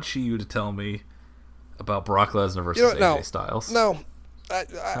I want you to tell me about Brock Lesnar versus AJ Styles. No.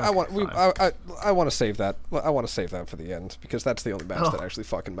 I want to save that. I want to save that for the end because that's the only match that actually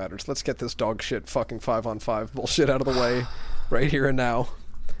fucking matters. Let's get this dog shit fucking 5-on-5 bullshit out of the way right here and now.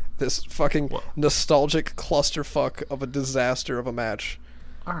 This fucking nostalgic clusterfuck of a disaster of a match.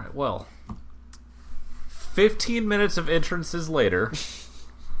 All right, well, 15 minutes of entrances later,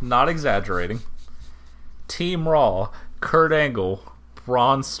 not exaggerating. Team Raw, Kurt Angle,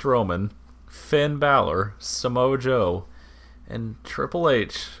 Braun Strowman, Finn Balor, Samoa Joe, and Triple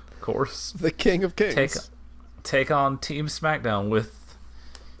H, of course, the King of Kings, take on Team SmackDown with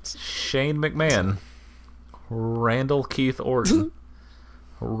Shane McMahon, Randall Keith Orton,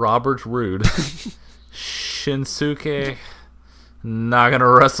 Robert Roode, Shinsuke, not gonna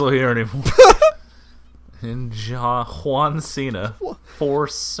wrestle here anymore, and Juan Cena for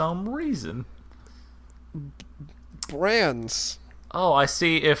some reason. Brands. Oh, I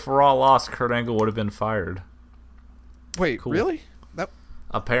see. If Raw lost, Kurt Angle would have been fired. Wait, cool. Really?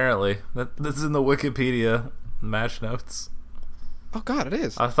 Apparently. This is in the Wikipedia match notes. Oh, God, it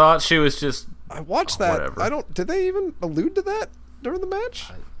is. I thought she was just I watched that. Whatever. Did they even allude to that during the match?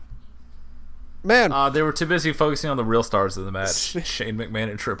 Man. They were too busy focusing on the real stars of the match, Shane McMahon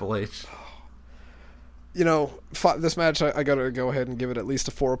and Triple H. You know, this match, I got to go ahead and give it at least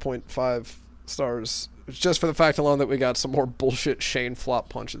a 4.5 stars. Just for the fact alone that we got some more bullshit Shane flop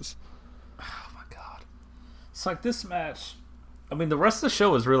punches. Oh, my God. It's like this match... I mean, the rest of the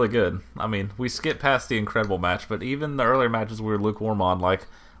show was really good. I mean, we skipped past the incredible match, but even the earlier matches we were lukewarm on, like,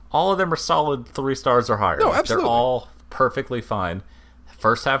 all of them are solid 3 stars or higher. No, like, absolutely. They're all perfectly fine.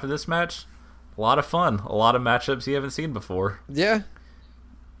 First half of this match, a lot of fun. A lot of matchups you haven't seen before. Yeah.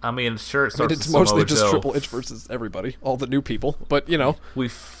 I mean, sure, it starts It's with Samoa mostly just Joe. Triple H versus everybody, all the new people. But, you know. We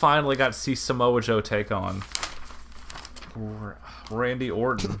finally got to see Samoa Joe take on Randy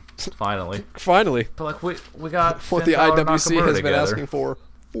Orton, finally. Finally. But, like, we got What Finn the Balor, IWC Nakamura has together. been asking for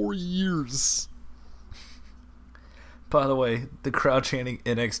years. By the way, the crowd chanting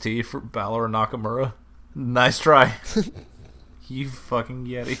NXT for Balor and Nakamura. Nice try. You fucking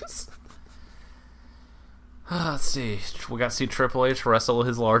Yetis. Let's see. We got to see Triple H wrestle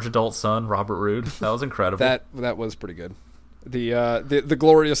his large adult son, Robert Roode. That was incredible. That was pretty good. The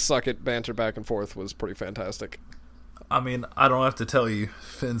glorious suck it banter back and forth was pretty fantastic. I mean, I don't have to tell you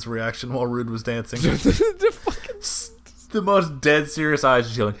Finn's reaction while Roode was dancing. The most dead serious eyes,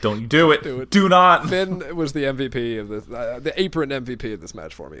 just yelling, "Don't you do it! Do it. Do not!" Finn was the MVP of this, the apron MVP of this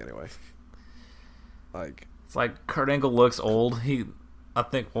match for me, anyway. Like, it's like Kurt Angle looks old. I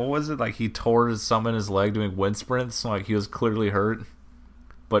think, what was it? Like, he tore some in his leg doing wind sprints. Like, he was clearly hurt,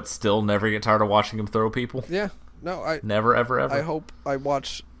 but still never get tired of watching him throw people. yeah, no, Never, ever, ever. I hope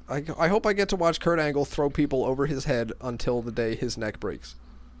I hope I get to watch Kurt Angle throw people over his head until the day his neck breaks.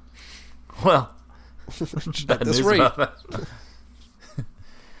 Well, At this news rate. about that.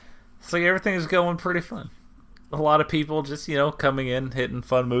 So everything is going pretty fun. A lot of people just, coming in, hitting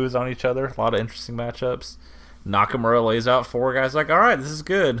fun moves on each other. A lot of interesting matchups. Nakamura lays out 4 guys like, all right, this is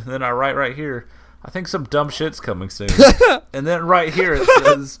good. And then I write right here, I think some dumb shit's coming soon. And then right here it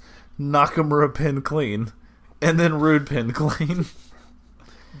says Nakamura pin clean. And then Roode pin clean.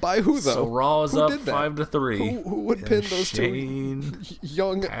 By who, though? So Raw is Who up did that? 5-3. Who would pin those Shane two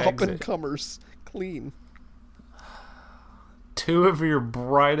young tags up-and-comers clean? 2 of your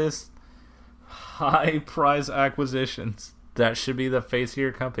brightest high prize acquisitions that should be the face of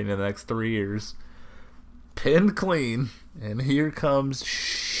your company in the next 3 years. Pinned clean, and here comes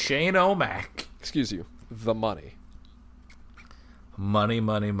Shane O'Mac. Excuse you. The money. Money,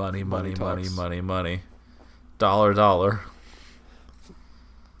 money, money, money, money, talks. money, money. Dollar, dollar.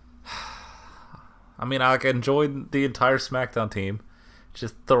 I mean, I enjoyed the entire SmackDown team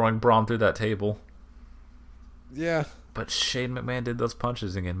just throwing Braun through that table. Yeah. But Shane McMahon did those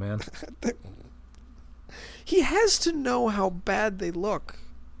punches again, man. He has to know how bad they look.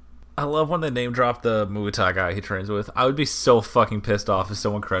 I love when they name drop the Muay Thai guy he trains with. I would be so fucking pissed off if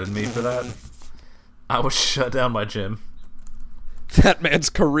someone credited me for that. I would shut down my gym. That man's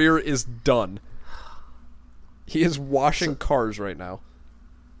career is done. He is washing cars right now.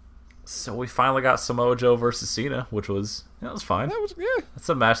 So we finally got Samoa Joe versus Cena, which was fine. That's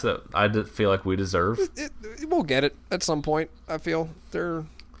a match that I did feel like we deserve. We'll get it at some point. I feel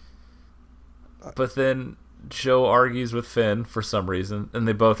But then Joe argues with Finn for some reason, and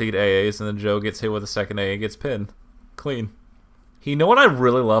they both eat AAs, and then Joe gets hit with a second AA and gets pinned. Clean. You know what I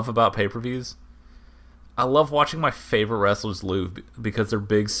really love about pay-per-views? I love watching my favorite wrestlers lose because they're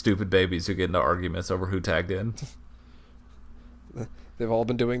big, stupid babies who get into arguments over who tagged in. They've all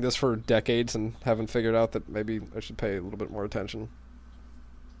been doing this for decades and haven't figured out that maybe I should pay a little bit more attention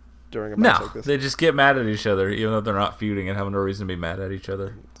during a match like this. They just get mad at each other, even though they're not feuding and have no reason to be mad at each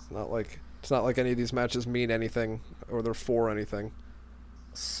other. It's not like any of these matches mean anything or they're for anything.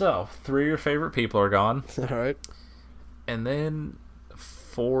 So, 3 of your favorite people are gone. All right. And then,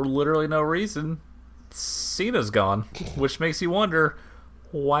 for literally no reason, Cena's gone. Which makes you wonder,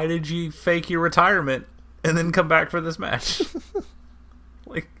 why did you fake your retirement and then come back for this match?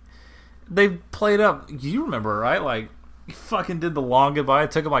 Like, they played up. You remember, right? Like, he fucking did the long goodbye.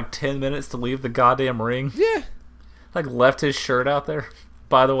 It took him like 10 minutes to leave the goddamn ring. Yeah. Like, left his shirt out there.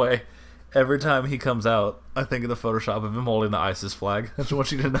 By the way, every time he comes out, I think of the Photoshop of him holding the ISIS flag. I just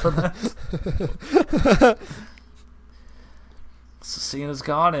want you to know that. So Cena's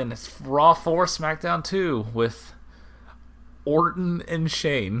gone, and it's Raw 4, SmackDown 2 with Orton and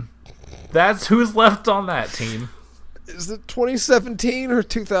Shane. That's who's left on that team. Is it 2017 or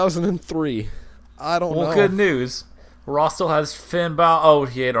 2003? I don't know. Well, good news. Raw still has Finn Balor. Oh,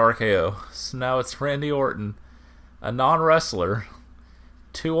 he had RKO. So now it's Randy Orton, a non-wrestler,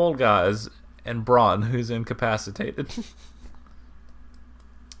 2 old guys, and Braun, who's incapacitated.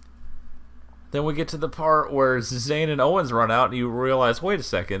 Then we get to the part where Zayn and Owens run out, and you realize, wait a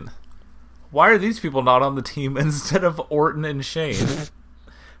second, why are these people not on the team instead of Orton and Shane?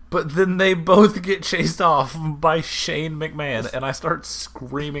 But then they both get chased off by Shane McMahon, and I start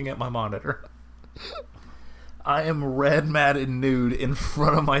screaming at my monitor. I am red, mad, and nude in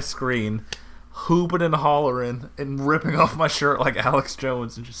front of my screen, hooping and hollering and ripping off my shirt like Alex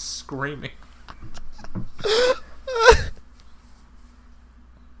Jones and just screaming.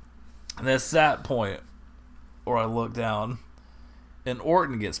 And it's that point where I look down and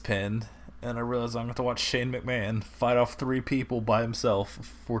Orton gets pinned, and I realize I'm going to have to watch Shane McMahon fight off 3 people by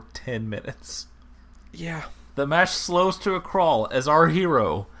himself for 10 minutes. Yeah. The match slows to a crawl as our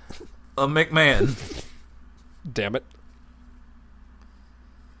hero, a McMahon. Damn it.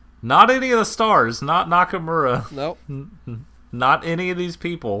 Not any of the stars, not Nakamura. Nope. Not any of these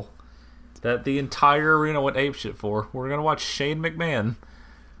people that the entire arena went apeshit for. We're going to watch Shane McMahon,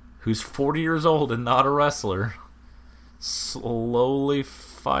 who's 40 years old and not a wrestler, slowly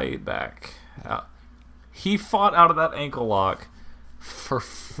fight back. He fought out of that ankle lock for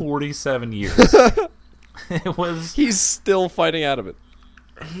 47 years. He's still fighting out of it.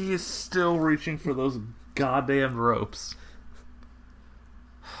 He is still reaching for those goddamn ropes.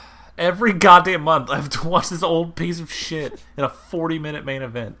 Every goddamn month I have to watch this old piece of shit in a 40-minute main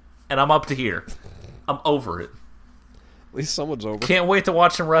event, and I'm up to here. I'm over it. At least someone's over. Can't wait to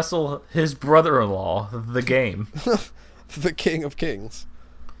watch him wrestle his brother-in-law, The Game. The King of Kings.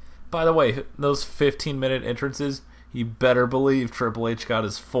 By the way, those 15-minute entrances, you better believe Triple H got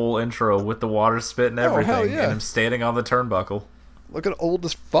his full intro with the water spit and everything, hell yeah. and him standing on the turnbuckle. Looking old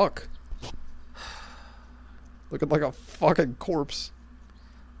as fuck. Looking like a fucking corpse.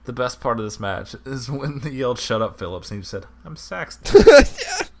 The best part of this match is when he yelled, "Shut up, Phillips," and he said, "I'm Saxton."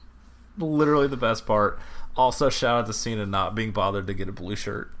 Yeah. Literally the best part. Also, shout out to Cena not being bothered to get a blue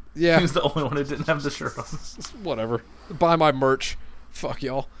shirt. Yeah. He was the only one who didn't have the shirt on. Whatever. Buy my merch. Fuck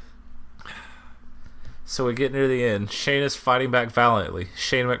y'all. So we get near the end. Shane is fighting back valiantly.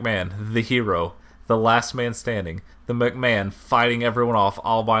 Shane McMahon, the hero, the last man standing. The McMahon fighting everyone off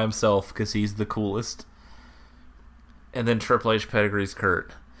all by himself because he's the coolest. And then Triple H pedigrees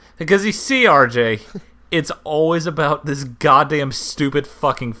Kurt. Because you see, RJ, it's always about this goddamn stupid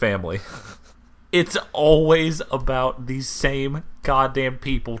fucking family. It's always about these same goddamn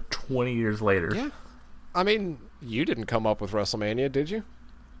people 20 years later. Yeah. I mean, you didn't come up with WrestleMania, did you?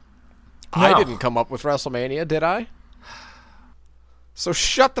 No. I didn't come up with WrestleMania, did I? So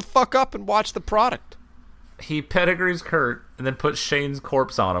shut the fuck up and watch the product. He pedigrees Kurt and then puts Shane's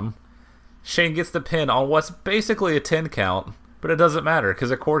corpse on him. Shane gets the pin on what's basically a 10 count, but it doesn't matter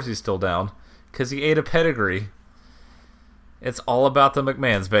because of course he's still down because he ate a pedigree. It's all about the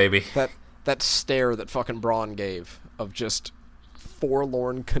McMahons, baby. That stare that fucking Braun gave of just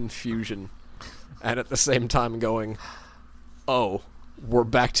forlorn confusion and at the same time going, oh, we're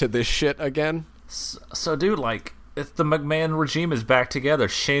back to this shit again? So dude, like, if the McMahon regime is back together,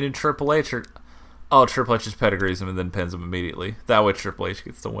 Shane and Triple H are... Oh, Triple H just pedigrees him and then pins him immediately. That way Triple H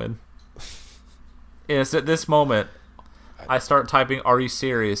gets the win. And it's at this moment, I start typing, "Are you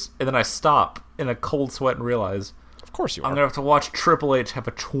serious?" And then I stop in a cold sweat and realize... Of course you are. I'm going to have to watch Triple H have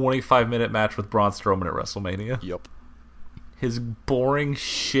a 25-minute match with Braun Strowman at WrestleMania. Yep. His boring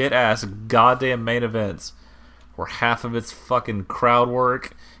shit-ass goddamn main events where half of it's fucking crowd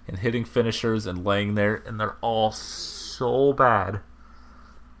work and hitting finishers and laying there, and they're all so bad.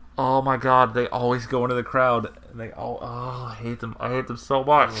 Oh my god, they always go into the crowd. And they all... Oh, I hate them. I hate them so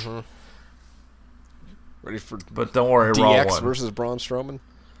much. Mm-hmm. Ready for But don't worry, Raw DX won. versus Braun Strowman?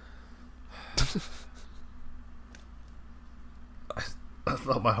 I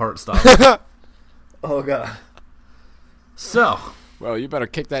felt my heart stop. Oh god. So... Well, you better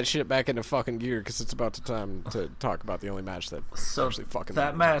kick that shit back into fucking gear because it's about time to talk about the only match that actually fucking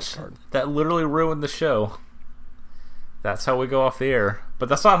that matters on match this card. that literally ruined the show. That's how we go off the air. But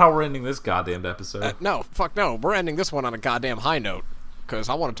that's not how we're ending this goddamn episode. No, fuck no. We're ending this one on a goddamn high note because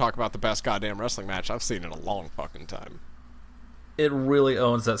I want to talk about the best goddamn wrestling match I've seen in a long fucking time. It really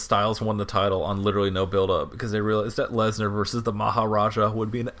owns that Styles won the title on literally no build-up because they realized that Lesnar versus the Maharaja would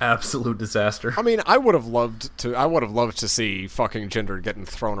be an absolute disaster. I mean, I would have loved to see fucking Jinder getting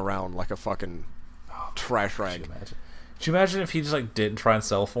thrown around like a fucking trash rag. Could you imagine if he just like didn't try and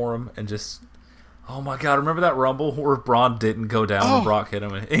sell for him and just... Oh my god, remember that Rumble where Braun didn't go down when Brock hit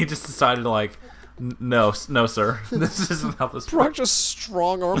him and he just decided to like... No, sir. This isn't how this Brock works. just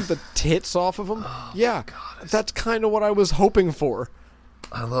strong-armed the tits off of him. Yeah, that's kind of what I was hoping for.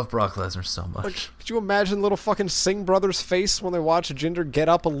 I love Brock Lesnar so much. Like, could you imagine little fucking Singh brothers' face when they watch Jinder get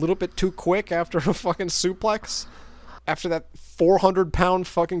up a little bit too quick after a fucking suplex? After that 400-pound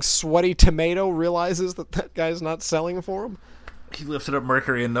fucking sweaty tomato realizes that guy's not selling for him. He lifted up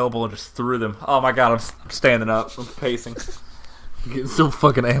Mercury and Noble and just threw them. Oh my god, I'm standing up. I'm pacing. I'm getting so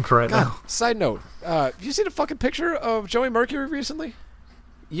fucking amped right now. Side note, you seen a fucking picture of Joey Mercury recently?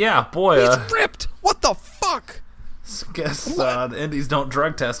 Yeah, boy. He's ripped. What the fuck? Guess the Indies don't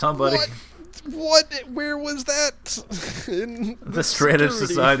drug test, huh, buddy? What? Where was that? In the Straight Edge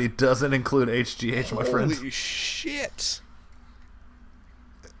Society doesn't include HGH, my friend. Holy shit.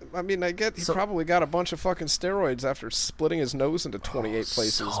 I mean, I get he probably got a bunch of fucking steroids after splitting his nose into 28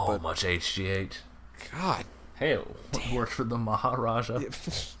 places. So but much HGH. God. Hey, it worked for the Maharaja.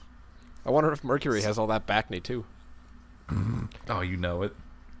 I wonder if Mercury has all that back knee, too. Oh, you know it.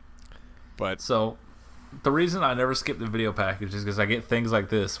 But so, the reason I never skip the video package is because I get things like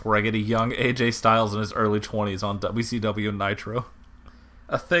this, where I get a young AJ Styles in his early 20s on WCW Nitro.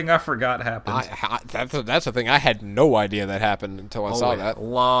 A thing I forgot happened. That's a thing I had no idea that happened until I saw that. A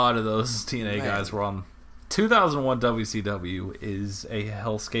lot of those TNA guys were on. 2001 WCW is a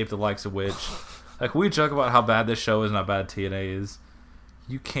hellscape the likes of which, like, we joke about how bad this show is and how bad TNA is.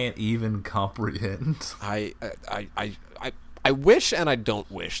 You can't even comprehend. I wish and I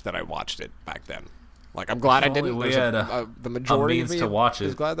don't wish that I watched it back then. Like, I'm glad I didn't. We had the majority a means of me to watch it,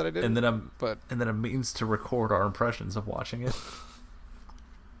 is glad that I didn't. And then a means to record our impressions of watching it.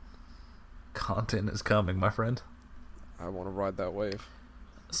 Content is coming, my friend. I want to ride that wave.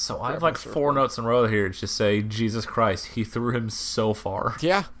 So I have like 4 notes in a row here. Just say, Jesus Christ, he threw him so far.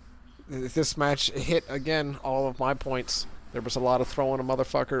 Yeah. This match hit, again, all of my points. There was a lot of throwing a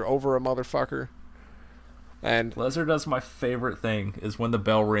motherfucker over a motherfucker. And Lesnar does my favorite thing is when the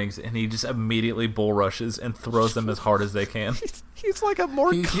bell rings and he just immediately bull rushes and throws them as hard as they can. He's like a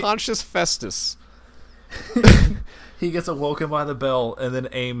more conscious Festus. He gets awoken by the bell and then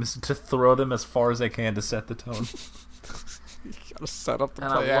aims to throw them as far as they can to set the tone. You gotta set up the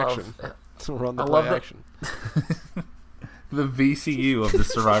play action to run the play action. The VCU of the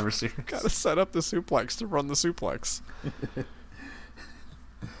Survivor Series. Gotta set up the suplex to run the suplex.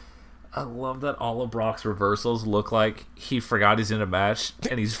 I love that all of Brock's reversals look like he forgot he's in a match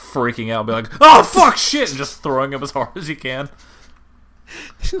and he's freaking out and be like, oh fuck shit, and just throwing him as hard as he can.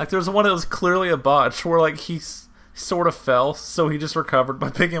 Like there's one that was clearly a botch where like he sort of fell, so he just recovered by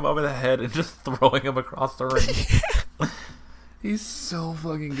picking him up by the head and just throwing him across the ring. He's so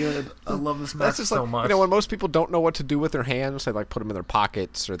fucking good. I love this match so much. You know, when most people don't know what to do with their hands, they like put them in their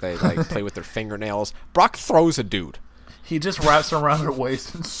pockets or they like play with their fingernails. Brock throws a dude. He just wraps them around their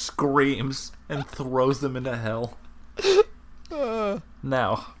waist and screams and throws them into hell.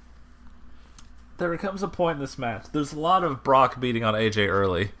 Now, there comes a point in this match. There's a lot of Brock beating on AJ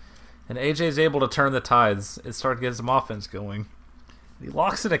early, and AJ's able to turn the tides and start getting some offense going. He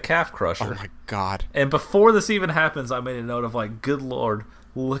locks in a calf crusher. Oh my god. And before this even happens, I made a note of like, good lord,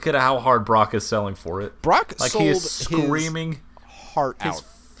 look at how hard Brock is selling for it. Brock like sold he is screaming, his heart out. His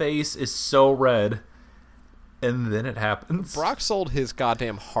face is so red. And then it happens. Brock sold his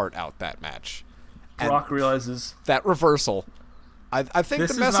goddamn heart out that match. Brock realizes that reversal. I think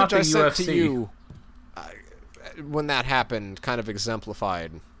the message I sent to you when that happened kind of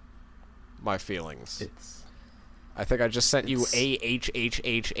exemplified my feelings. I think I just sent you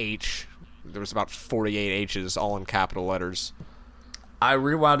AHHHH. There was about 48 H's, all in capital letters. I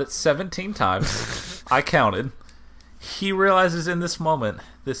rewound it 17 times. I counted. He realizes in this moment,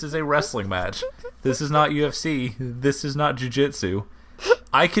 this is a wrestling match. This is not UFC. This is not jiu-jitsu.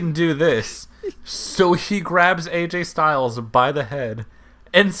 I can do this. So he grabs AJ Styles by the head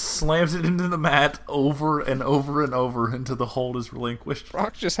and slams it into the mat over and over and over until the hold is relinquished.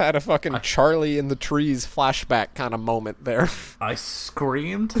 Brock just had a fucking Charlie in the trees flashback kind of moment there. I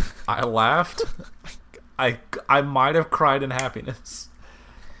screamed. I laughed. I might have cried in happiness.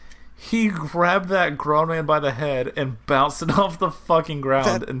 He grabbed that grown man by the head and bounced it off the fucking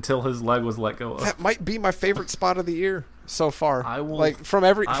ground until his leg was let go of. That might be my favorite spot of the year so far. I will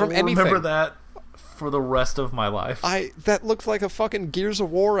anything. Remember that for the rest of my life. That looked like a fucking Gears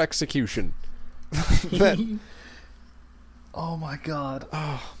of War execution. Oh my god.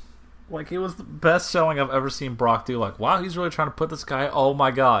 Oh. Like, it was the best showing I've ever seen Brock do. Like, wow, he's really trying to put this guy. Oh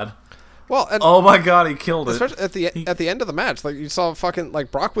my god. Well, oh my god, he killed it. Especially at the end of the match, like you saw fucking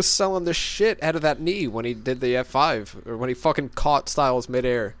like Brock was selling the shit out of that knee when he did the F5 or when he fucking caught Styles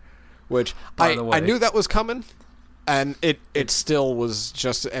midair, which I knew that was coming, and it still was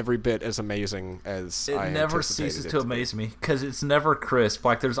just every bit as amazing as I anticipated. It never ceases to amaze me because it's never crisp.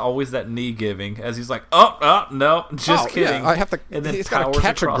 Like there's always that knee giving as he's like, oh no, just kidding. Yeah, I have to. And then he's got to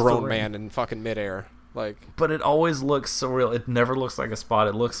catch a grown man in fucking midair. But it always looks surreal. It never looks like a spot.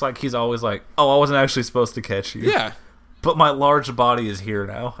 It looks like he's always like, oh, I wasn't actually supposed to catch you. Yeah. but my large body is here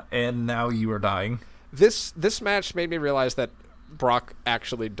now, and now you are dying. This match made me realize that Brock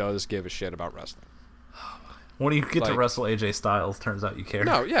actually does give a shit about wrestling. When you get to wrestle AJ Styles, turns out you care.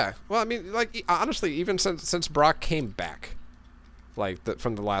 No, yeah. Well, I mean, like, honestly, even since Brock came back,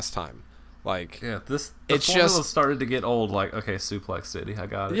 from the last time, the it's formula just started to get old. Like, okay, Suplex City, I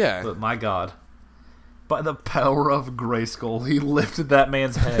got it. Yeah. But my God, by the power of Grayskull, he lifted that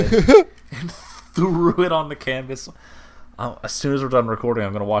man's head and threw it on the canvas. As soon as we're done recording,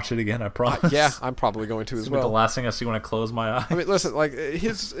 I'm going to watch it again. I promise. Yeah, I'm probably going to as well. The last thing I see when I close my eyes. I mean, listen, like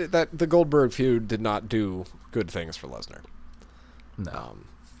the Goldberg feud did not do good things for Lesnar. No.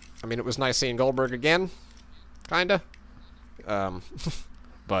 I mean, it was nice seeing Goldberg again, kinda.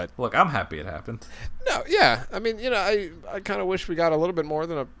 But look, I'm happy it happened. No, yeah. I mean, I kind of wish we got a little bit more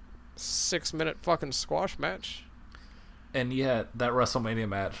than a 6-minute fucking squash match. And yet, that WrestleMania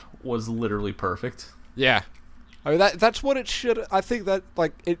match was literally perfect. Yeah. I mean, that's what it should. I think that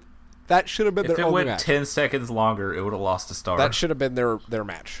that should have been their only match. If it went 10 seconds longer, it would have lost a star. That should have been their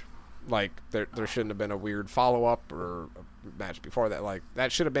match. Like there shouldn't have been a weird follow up or a match before that. Like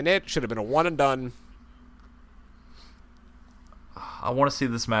that should have been it. Should have been a one and done. I want to see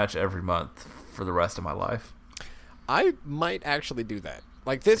this match every month for the rest of my life. I might actually do that.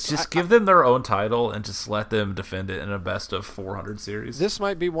 Like this, just give them their own title and just let them defend it in a best of 400 series. This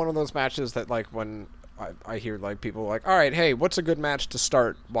might be one of those matches that, like, when I hear like people like, all right, hey, what's a good match to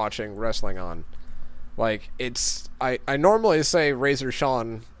start watching wrestling on? Like, it's I normally say Razor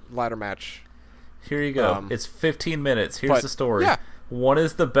Shawn ladder match. Here you go. It's 15 minutes. Here's the story. Yeah. One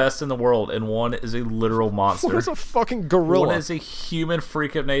is the best in the world, and one is a literal monster. One is a fucking gorilla. One is a human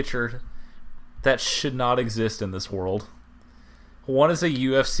freak of nature that should not exist in this world. One is a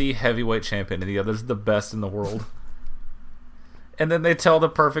UFC heavyweight champion, and the other is the best in the world. And then they tell the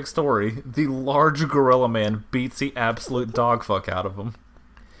perfect story. The large gorilla man beats the absolute dog fuck out of him.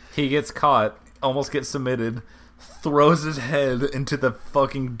 He gets caught, almost gets submitted, throws his head into the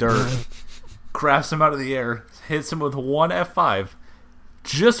fucking dirt, grabs him out of the air, hits him with one F5.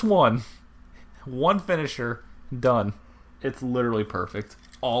 Just one finisher, done. It's literally perfect.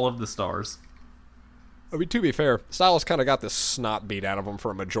 All of the stars. I mean, to be fair, Styles kind of got the snot beat out of him for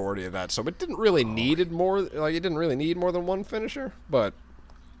a majority of that, so it didn't really need more. Like, it didn't really need more than one finisher. But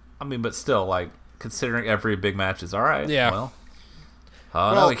I mean, but still, like, considering every big match is all right. Yeah. Well,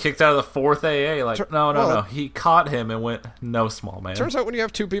 no, he kicked out of the fourth AA. Like, no. He caught him and went, no, small man. Turns out when you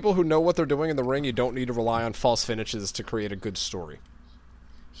have two people who know what they're doing in the ring, you don't need to rely on false finishes to create a good story.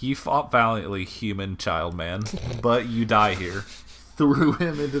 He fought valiantly, human child man, but you die here. Threw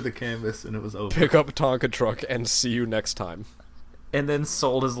him into the canvas, and it was over. Pick up a Tonka truck and see you next time. And then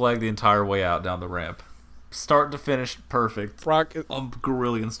sold his leg the entire way out down the ramp. Start to finish, perfect. Brock,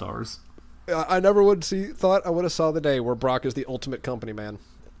 Gorillion stars. I never would thought I would have saw the day where Brock is the ultimate company man.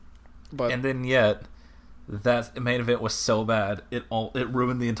 But and then yet, that main event was so bad, it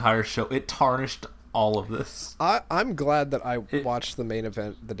ruined the entire show. It tarnished all of this. I'm glad that I watched the main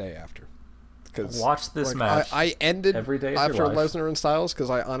event the day after. Watch this match. I ended every day after Lesnar and Styles because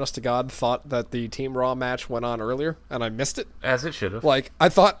I, honest to God, thought that the Team Raw match went on earlier, and I missed it. As it should have. I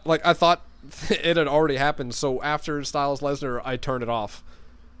thought it had already happened. So after Styles Lesnar, I turned it off,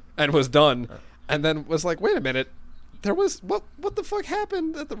 and was done, and then was like, wait a minute, there was what the fuck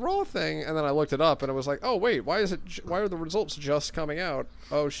happened at the Raw thing? And then I looked it up, and it was like, oh wait, why are the results just coming out?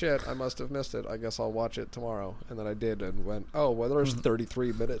 Oh shit, I must have missed it. I guess I'll watch it tomorrow. And then I did, and went, oh well, there's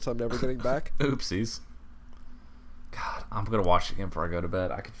 33 minutes I'm never getting back. Oopsies. God, I'm gonna watch it again before I go to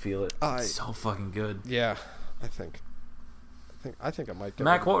bed. I can feel it. It's so fucking good. Yeah, I think I might.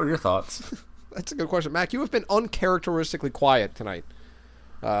 Mac, what were your thoughts? That's a good question, Mac. You have been uncharacteristically quiet tonight.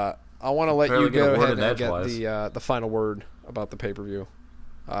 I want to let you go ahead and get the final word about the pay-per-view.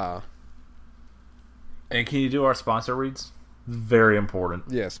 And can you do our sponsor reads? Very important.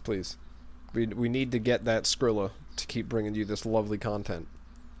 Yes, please. We need to get that Skrilla to keep bringing you this lovely content.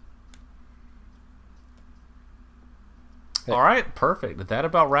 Hey. All right, perfect. That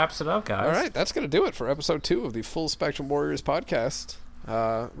about wraps it up, guys. All right, that's going to do it for episode 2 of the Full Spectrum Warriors podcast.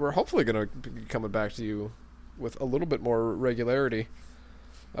 We're hopefully going to be coming back to you with a little bit more regularity.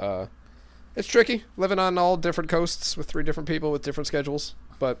 It's tricky living on all different coasts with 3 different people with different schedules,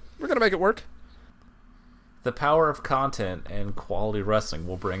 but we're gonna make it work. The power of content and quality wrestling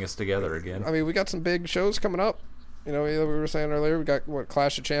will bring us together again. I mean, we got some big shows coming up. You know, we were saying earlier, we got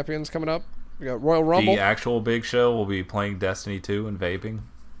Clash of Champions coming up. We got Royal Rumble. The actual big show will be playing Destiny 2 and vaping.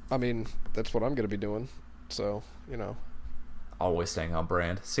 I mean, that's what I'm gonna be doing. So, you know, always staying on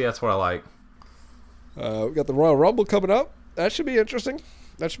brand. See, that's what I like. We got the Royal Rumble coming up. That should be interesting.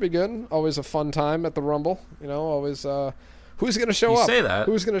 That should be good. Always a fun time at the Rumble. You know, always. Who's going to show up? You say that.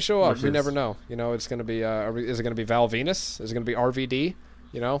 Who's going to show up? Which We is- never know. You know, it's going to be. Is it going to be Val Venus? Is it going to be RVD?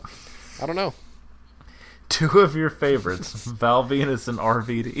 You know, I don't know. 2 of your favorites, Val Venus and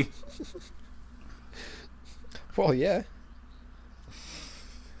RVD. Well, yeah.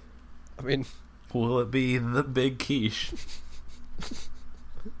 I mean, Will it be the Big Quiche?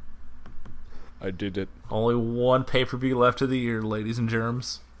 I did it. Only one pay-per-view left of the year, ladies and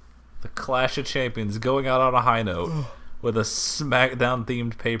germs. The Clash of Champions going out on a high note with a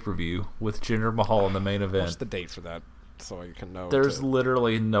SmackDown-themed pay-per-view with Jinder Mahal in the main event. What's the date for that? So you can know. There's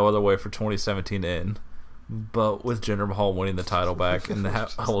literally no other way for 2017 to end, but with Jinder Mahal winning the title back and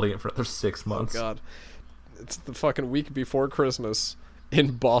holding it for another 6 months. Oh, God. It's the fucking week before Christmas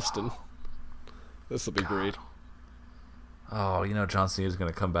in Boston. This will be great. Oh, you know John Cena's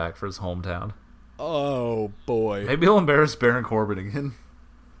going to come back for his hometown. Oh, boy. Maybe he'll embarrass Baron Corbin again.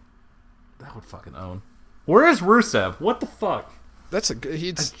 That would fucking own. Where is Rusev? What the fuck? That's a good.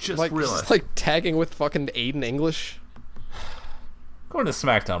 He's just like realized. he's like tagging with fucking Aiden English. Going to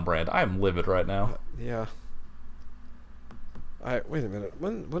SmackDown brand. I am livid right now. Yeah. Wait a minute.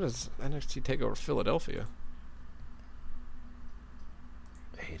 When is NXT Takeover Philadelphia?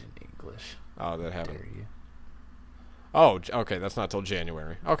 Aiden English. Oh, that Dare happened. you? Oh, okay. That's not till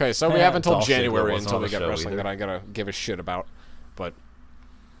January. Okay, so we have until Dolph Ziggler January wasn't until on we the get show wrestling either. that I gotta give a shit about. But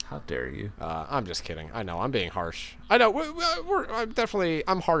How dare you? I'm just kidding. I know I'm being harsh. I know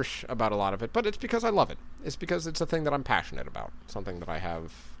I'm harsh about a lot of it, but it's because I love it. It's because it's a thing that I'm passionate about. Something that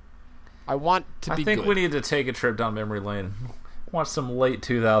I want to be I think good. we need to take a trip down memory lane. Watch some late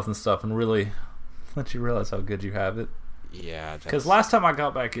 2000 stuff and really let you realize how good you have it. Yeah, Because last time I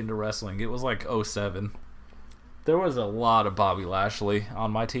got back into wrestling, it was like 07. There was a lot of Bobby Lashley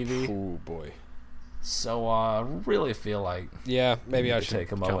on my TV. Oh boy. So I really feel like Yeah, maybe need I to should take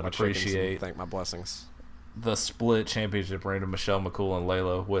a count moment my to chickens and appreciate thank my blessings. the split championship reign of Michelle McCool and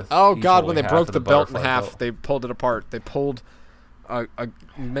Layla with Oh each God! When holding they half broke of the belt in butterfly half, belt. they pulled it apart. They pulled a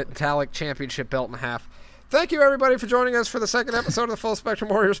metallic championship belt in half. Thank you everybody for joining us for the second episode of the Full Spectrum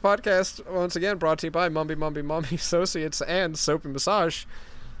Warriors podcast. Once again, brought to you by Mumby Associates and Soapy Massage.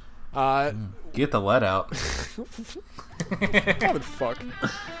 Get the lead out. What the fuck?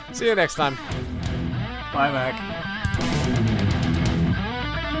 See you next time. Bye, Mac.